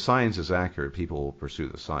failure. If the science is accurate, people will pursue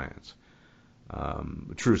the science.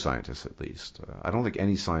 True scientists, at least. I don't think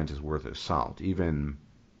any scientist worth his salt.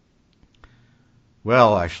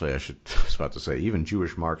 Well, actually, I was about to say, even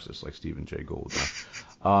Jewish Marxists like Stephen Jay Gould.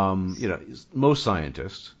 Most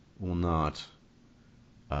scientists will not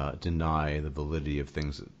deny the validity of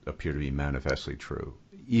things that appear to be manifestly true,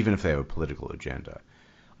 even if they have a political agenda.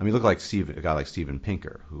 I mean, look like a guy like Steven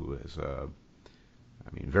Pinker, who is,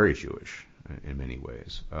 very Jewish in many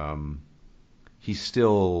ways. He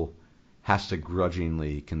still has to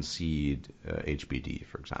grudgingly concede HBD,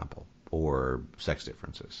 for example, or sex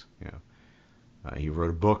differences. He wrote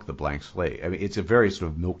a book, The Blank Slate. I mean, it's a very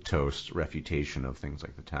sort of milquetoast refutation of things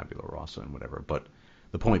like the tabula rasa and whatever. But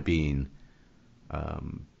the point being,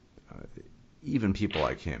 even people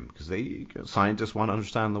like him, because scientists want to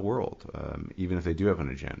understand the world, even if they do have an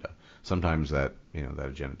agenda. Sometimes that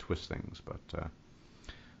agenda twists things. But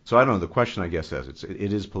so I don't know. The question, I guess, is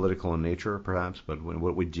it is political in nature, perhaps, but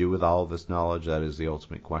what we do with all of this knowledge, that is the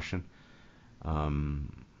ultimate question.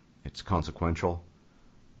 It's consequential,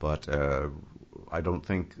 but I don't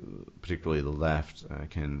think, particularly the left,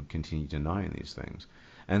 can continue denying these things.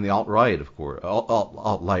 And the alt-right, of course,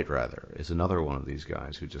 alt-right rather, is another one of these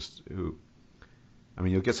guys who,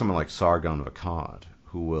 you'll get someone like Sargon of Akkad,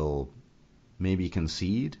 who will maybe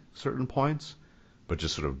concede certain points, but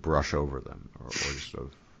just sort of brush over them, or just sort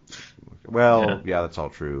of Well, Yeah. yeah, that's all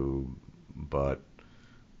true, but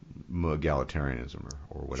egalitarianism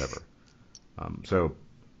or whatever. So,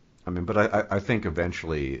 I mean, but I think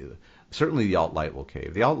eventually, certainly the alt-right will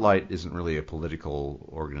cave. The alt-right isn't really a political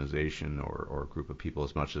organization or a group of people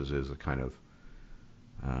as much as it is a kind of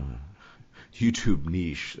uh, YouTube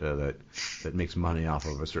niche that makes money off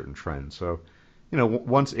of a certain trend. So,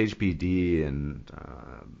 once HBD and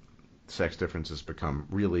sex differences become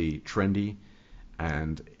really trendy,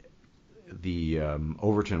 and the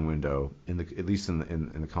Overton window, at least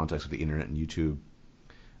in the context of the internet and YouTube,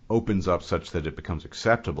 opens up such that it becomes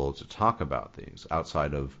acceptable to talk about things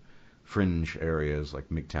outside of fringe areas like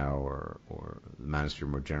MGTOW or the manosphere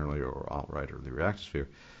more generally, or alt-right or the reactosphere.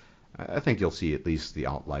 I think you'll see at least the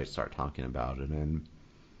alt-right start talking about it. And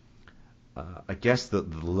I guess the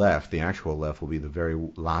left, the actual left, will be the very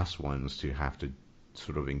last ones to have to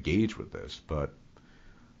sort of engage with this, but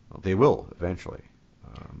they will eventually.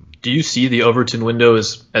 Do you see the Overton window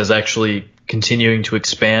as actually continuing to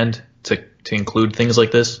expand to include things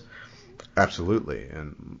like this? Absolutely,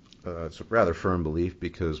 and it's a rather firm belief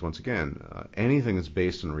because, once again, anything that's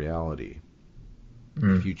based in reality, if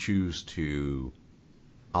Mm. you choose to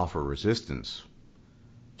offer resistance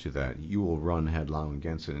to that, you will run headlong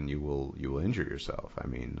against it, and you will injure yourself. I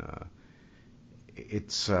mean,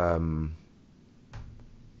 it's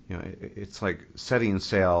it's like setting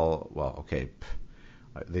sail. Well, okay,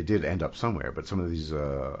 they did end up somewhere, but some of these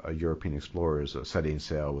European explorers setting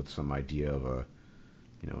sail with some idea of a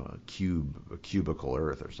cubical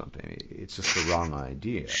Earth or something. It's just the wrong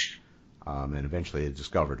idea, and eventually they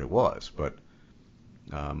discovered it was. But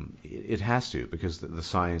it has to, because the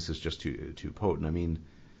science is just too potent. I mean,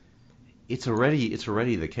 it's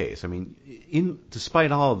already the case. I mean,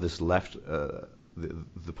 despite all of this left,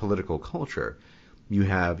 the political culture, you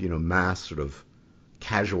have mass sort of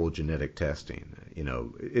casual genetic testing.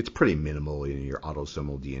 It's pretty minimal. Your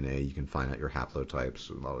autosomal DNA, you can find out your haplotypes,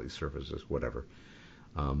 a lot of these surfaces, whatever.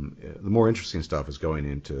 The more interesting stuff is going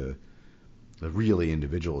into the really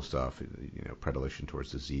individual stuff, predilection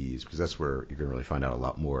towards disease, because that's where you're going to really find out a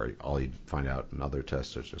lot more. All you find out in other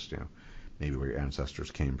tests is just, maybe where your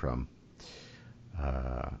ancestors came from.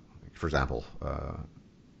 For example,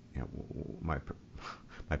 my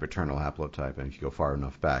paternal haplotype, and if you go far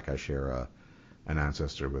enough back, I share an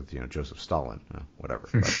ancestor with Joseph Stalin, whatever.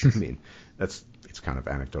 But I mean, it's kind of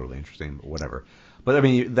anecdotally interesting, but whatever. But I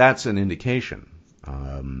mean, that's an indication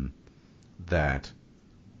that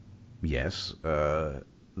yes, the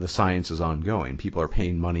science is ongoing. People are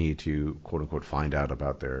paying money to quote unquote find out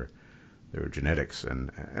about their genetics,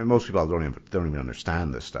 and most people don't even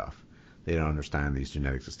understand this stuff. They don't understand these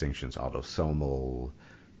genetic distinctions, autosomal,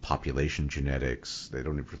 population genetics.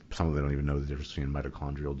 Some of them don't even know the difference between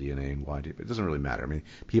mitochondrial DNA and YD. But it doesn't really matter. I mean,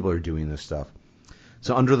 people are doing this stuff.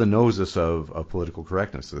 So under the noses of political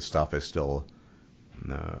correctness, this stuff is still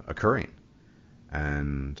occurring,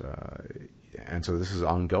 and so this is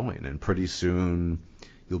ongoing. And pretty soon,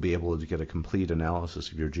 you'll be able to get a complete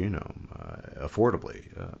analysis of your genome affordably,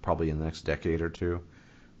 probably in the next decade or two,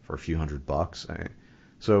 for a few $100.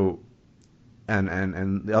 So.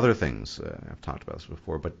 And the other things, I've talked about this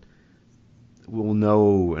before, but we'll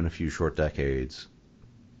know in a few short decades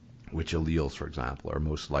which alleles, for example, are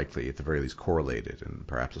most likely, at the very least, correlated and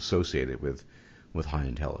perhaps associated with high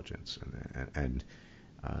intelligence. And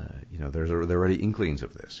there are already inklings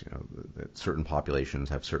of this, that certain populations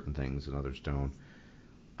have certain things and others don't.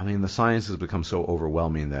 I mean, the science has become so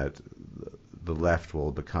overwhelming that the left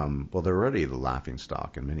will become, well, they're already the laughing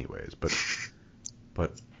stock in many ways,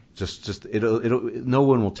 but just no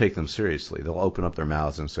one will take them seriously. They'll open up their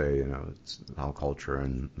mouths and say, it's all culture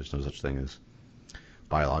and there's no such thing as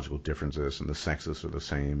biological differences and the sexes are the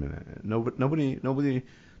same, and nobody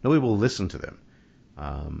will listen to them,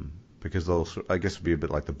 because they'll, I guess, be a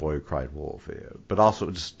bit like the boy who cried wolf, but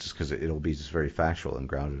also just because it'll be just very factual and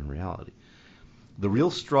grounded in reality. The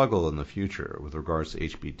real struggle in the future with regards to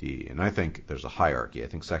HBD, and I think there's a hierarchy. I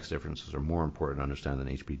think sex differences are more important to understand than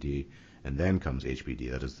HBD, and then comes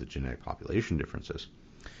HBD, that is the genetic population differences.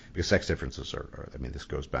 Because sex differences I mean, this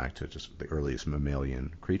goes back to just the earliest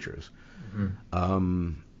mammalian creatures,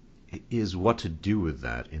 is what to do with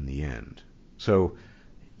that in the end. So,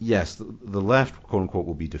 yes, the left, quote unquote,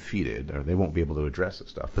 will be defeated, or they won't be able to address this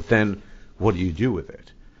stuff. But then, what do you do with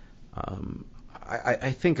it?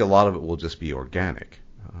 I think a lot of it will just be organic.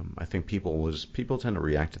 I think people tend to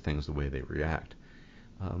react to things the way they react.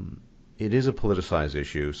 It is a politicized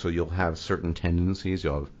issue, so you'll have certain tendencies.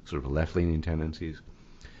 You'll have sort of left-leaning tendencies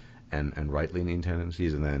and right-leaning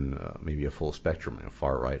tendencies, and then maybe a full spectrum,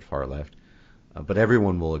 far right, far left. But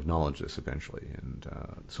everyone will acknowledge this eventually, and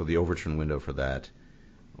so the Overton window for that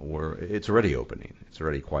or it's already opening.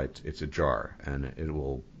 It's ajar, and it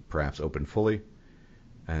will perhaps open fully,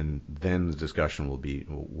 and then the discussion will be,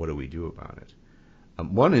 well, what do we do about it?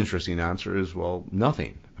 One interesting answer is, well,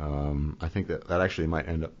 nothing. I think that actually might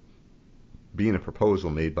end up being a proposal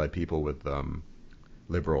made by people with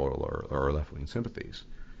liberal or left-wing sympathies,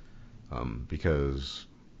 because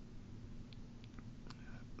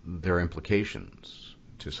there are implications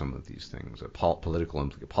to some of these things,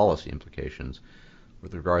 policy implications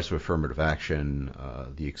with regards to affirmative action,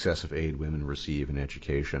 the excessive aid women receive in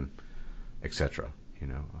education, etc.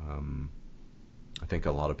 I think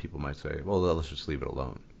a lot of people might say, well, let's just leave it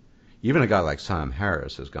alone. Even a guy like Sam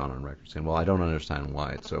Harris has gone on record saying, well, I don't understand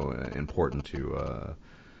why it's so important to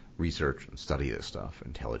research and study this stuff,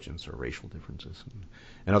 intelligence or racial differences.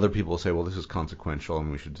 And other people will say, well, this is consequential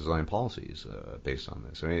and we should design policies based on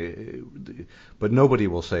this. But nobody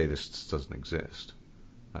will say this doesn't exist.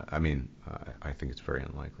 I think it's very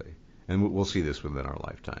unlikely. And we'll see this within our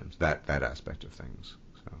lifetimes, that aspect of things.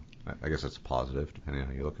 So I guess that's a positive, depending on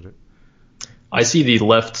how you look at it. I see the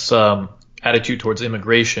left's attitude towards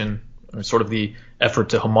immigration, or sort of the effort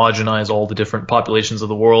to homogenize all the different populations of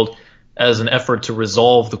the world, as an effort to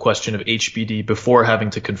resolve the question of HBD before having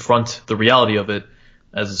to confront the reality of it,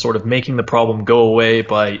 as sort of making the problem go away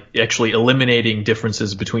by actually eliminating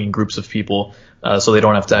differences between groups of people, so they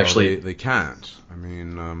don't have to actually... They can't.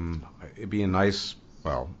 It'd be a nice...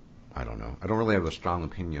 Well, I don't know. I don't really have a strong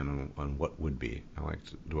opinion on what would be. I like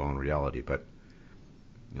to dwell on reality, but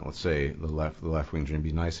let's say the left-wing dream, it'd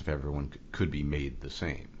be nice if everyone could be made the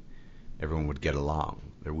same. Everyone would get along.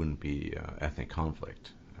 There wouldn't be ethnic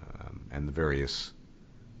conflict. And the various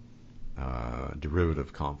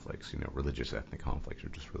derivative conflicts, religious ethnic conflicts or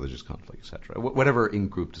just religious conflict, etc. Whatever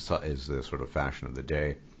in-group is the sort of fashion of the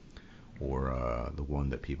day, or the one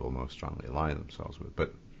that people most strongly align themselves with.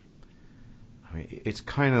 But it's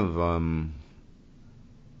kind of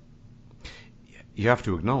you have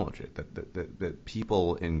to acknowledge it that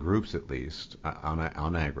people in groups, at least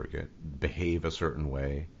on aggregate, behave a certain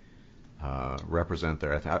way. Represent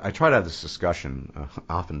their I try to have this discussion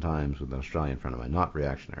oftentimes with an Australian friend of mine, not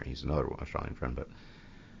reactionary. He's another Australian friend, but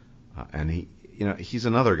and he's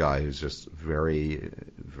another guy who's just very,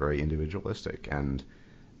 very individualistic and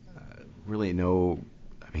really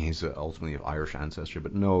he's ultimately of Irish ancestry,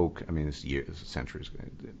 but it's centuries,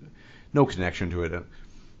 no connection to it.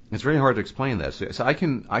 It's very hard to explain this. So I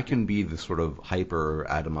can be the sort of hyper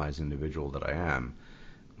atomized individual that I am,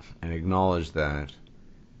 and acknowledge that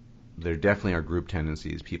there definitely are group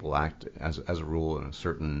tendencies. People act as a rule in a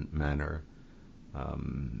certain manner.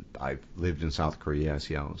 I've lived in South Korea. I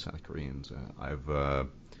see how South Koreans. I've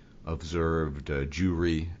observed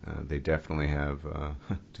Jewry. They definitely have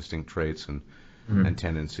distinct traits and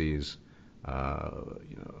tendencies.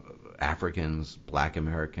 Africans, Black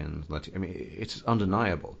Americans. It's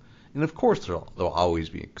undeniable. And of course, there'll always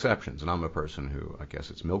be exceptions. And I'm a person who, I guess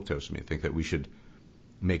it's milquetoast to me, think that we should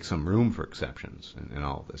make some room for exceptions in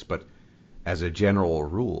all of this. But as a general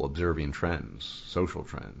rule, observing trends, social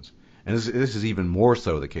trends, and this is even more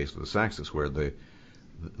so the case with the sexist, where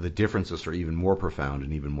the differences are even more profound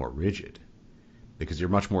and even more rigid, because you're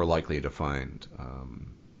much more likely to find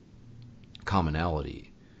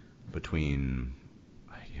commonality between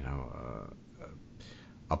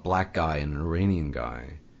a black guy and an Iranian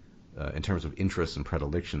guy in terms of interests and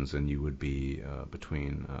predilections than you would be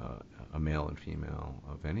between a male and female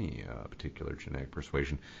of any particular genetic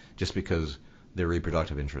persuasion, just because their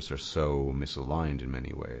reproductive interests are so misaligned in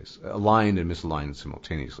many ways. Aligned and misaligned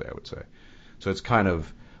simultaneously, I would say. So it's kind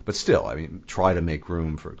of, but still, try to make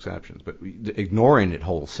room for exceptions. But ignoring it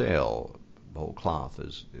wholesale, the whole cloth,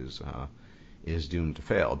 is doomed to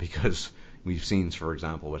fail, because we've seen, for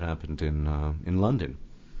example, what happened in London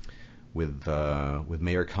with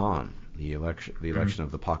Mayor Khan, the election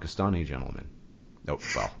of the Pakistani gentleman.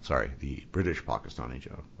 The British Pakistani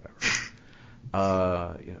gentleman,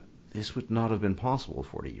 whatever. This would not have been possible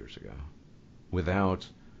 40 years ago without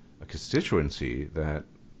a constituency that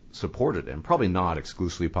supported him. Probably not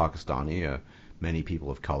exclusively Pakistani, many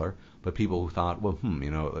people of color, but people who thought, well,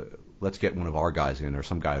 let's get one of our guys in, or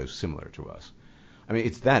some guy who's similar to us.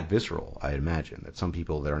 It's that visceral, I imagine, that some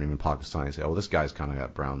people that aren't even Pakistani say, oh, this guy's kind of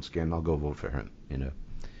got brown skin, I'll go vote for him.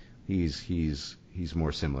 He's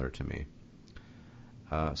more similar to me.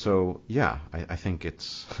 So yeah, I think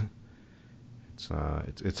it's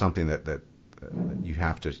something that you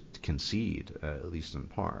have to concede, at least in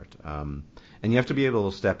part, and you have to be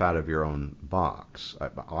able to step out of your own box.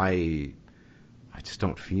 I just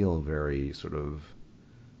don't feel very sort of.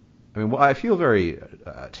 I feel very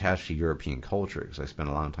attached to European culture because I spent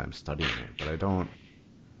a long time studying it, but I don't.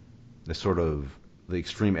 The the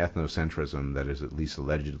extreme ethnocentrism that is at least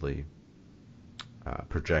allegedly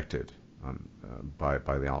projected by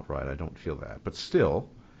the alt-right. I don't feel that. But still,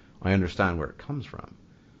 I understand where it comes from.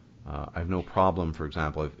 I have no problem, for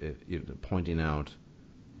example, if pointing out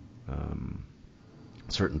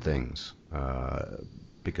certain things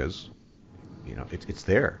because it's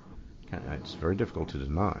there. It's very difficult to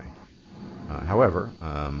deny. However,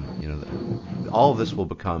 all of this will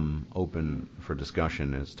become open for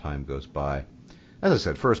discussion as time goes by. As I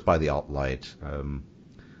said, first by the alt-right.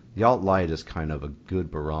 The alt-right is kind of a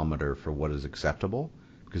good barometer for what is acceptable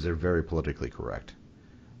because they're very politically correct.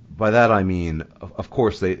 By that I mean, of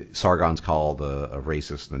course, Sargon's called a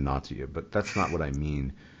racist and a Nazi, but that's not what I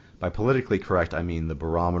mean. By politically correct, I mean the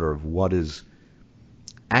barometer of what is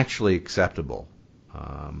actually acceptable.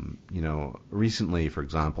 Recently, for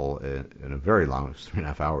example, in a very long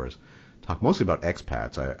 3.5 hours, talked mostly about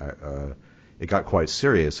expats. It got quite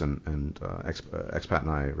serious, and expat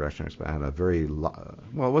and I, Rational Expat, had a very well,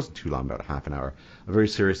 it wasn't too long, about half an hour, a very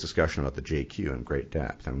serious discussion about the JQ in great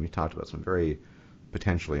depth, and we talked about some very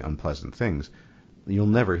potentially unpleasant things. You'll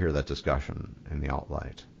never hear that discussion in the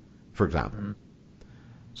alt-right, for example. Mm-hmm.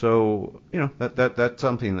 So, that's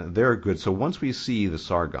something that they're good. So once we see the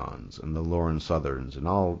Sargons and the Lauren Southerns and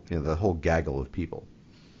all, the whole gaggle of people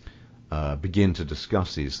begin to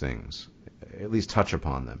discuss these things, at least touch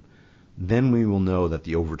upon them, then we will know that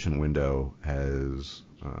the Overton window has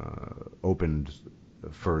opened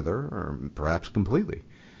further, or perhaps completely.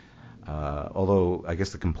 Although I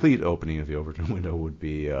guess the complete opening of the Overton window would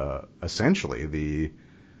be essentially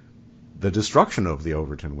the destruction of the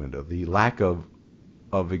Overton window, the lack of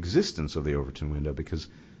existence of the Overton window, because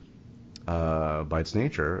by its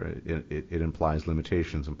nature it implies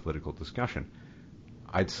limitations in political discussion.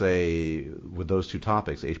 I'd say with those two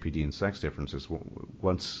topics, HPD and sex differences,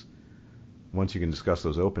 once you can discuss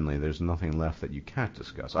those openly, there's nothing left that you can't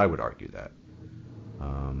discuss. I would argue that.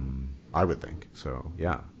 I would think. So,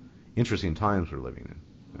 yeah. Interesting times we're living in.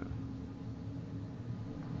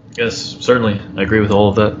 Yeah. Yes, certainly. I agree with all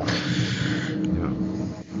of that.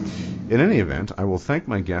 In any event, I will thank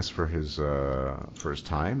my guest for his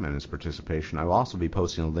time and his participation. I will also be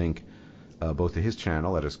posting a link both to his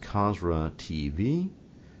channel, that is Khosra TV,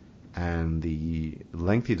 and the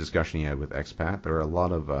lengthy discussion he had with Expat. There are a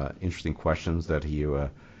lot of interesting questions that he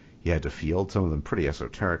had to field, some of them pretty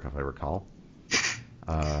esoteric, if I recall.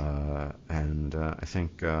 And I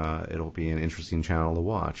think it'll be an interesting channel to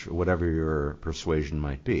watch, whatever your persuasion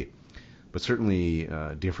might be. But certainly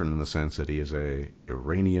different in the sense that he is a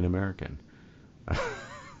Iranian American,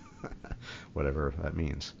 whatever that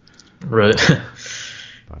means. Right.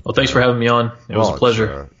 But, well, thanks for having me on. It was a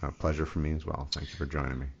pleasure. It's a pleasure for me as well. Thank you for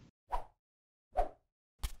joining me.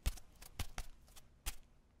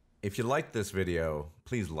 If you liked this video,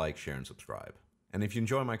 please like, share, and subscribe. And if you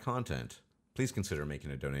enjoy my content, please consider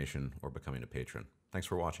making a donation or becoming a patron. Thanks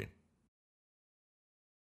for watching.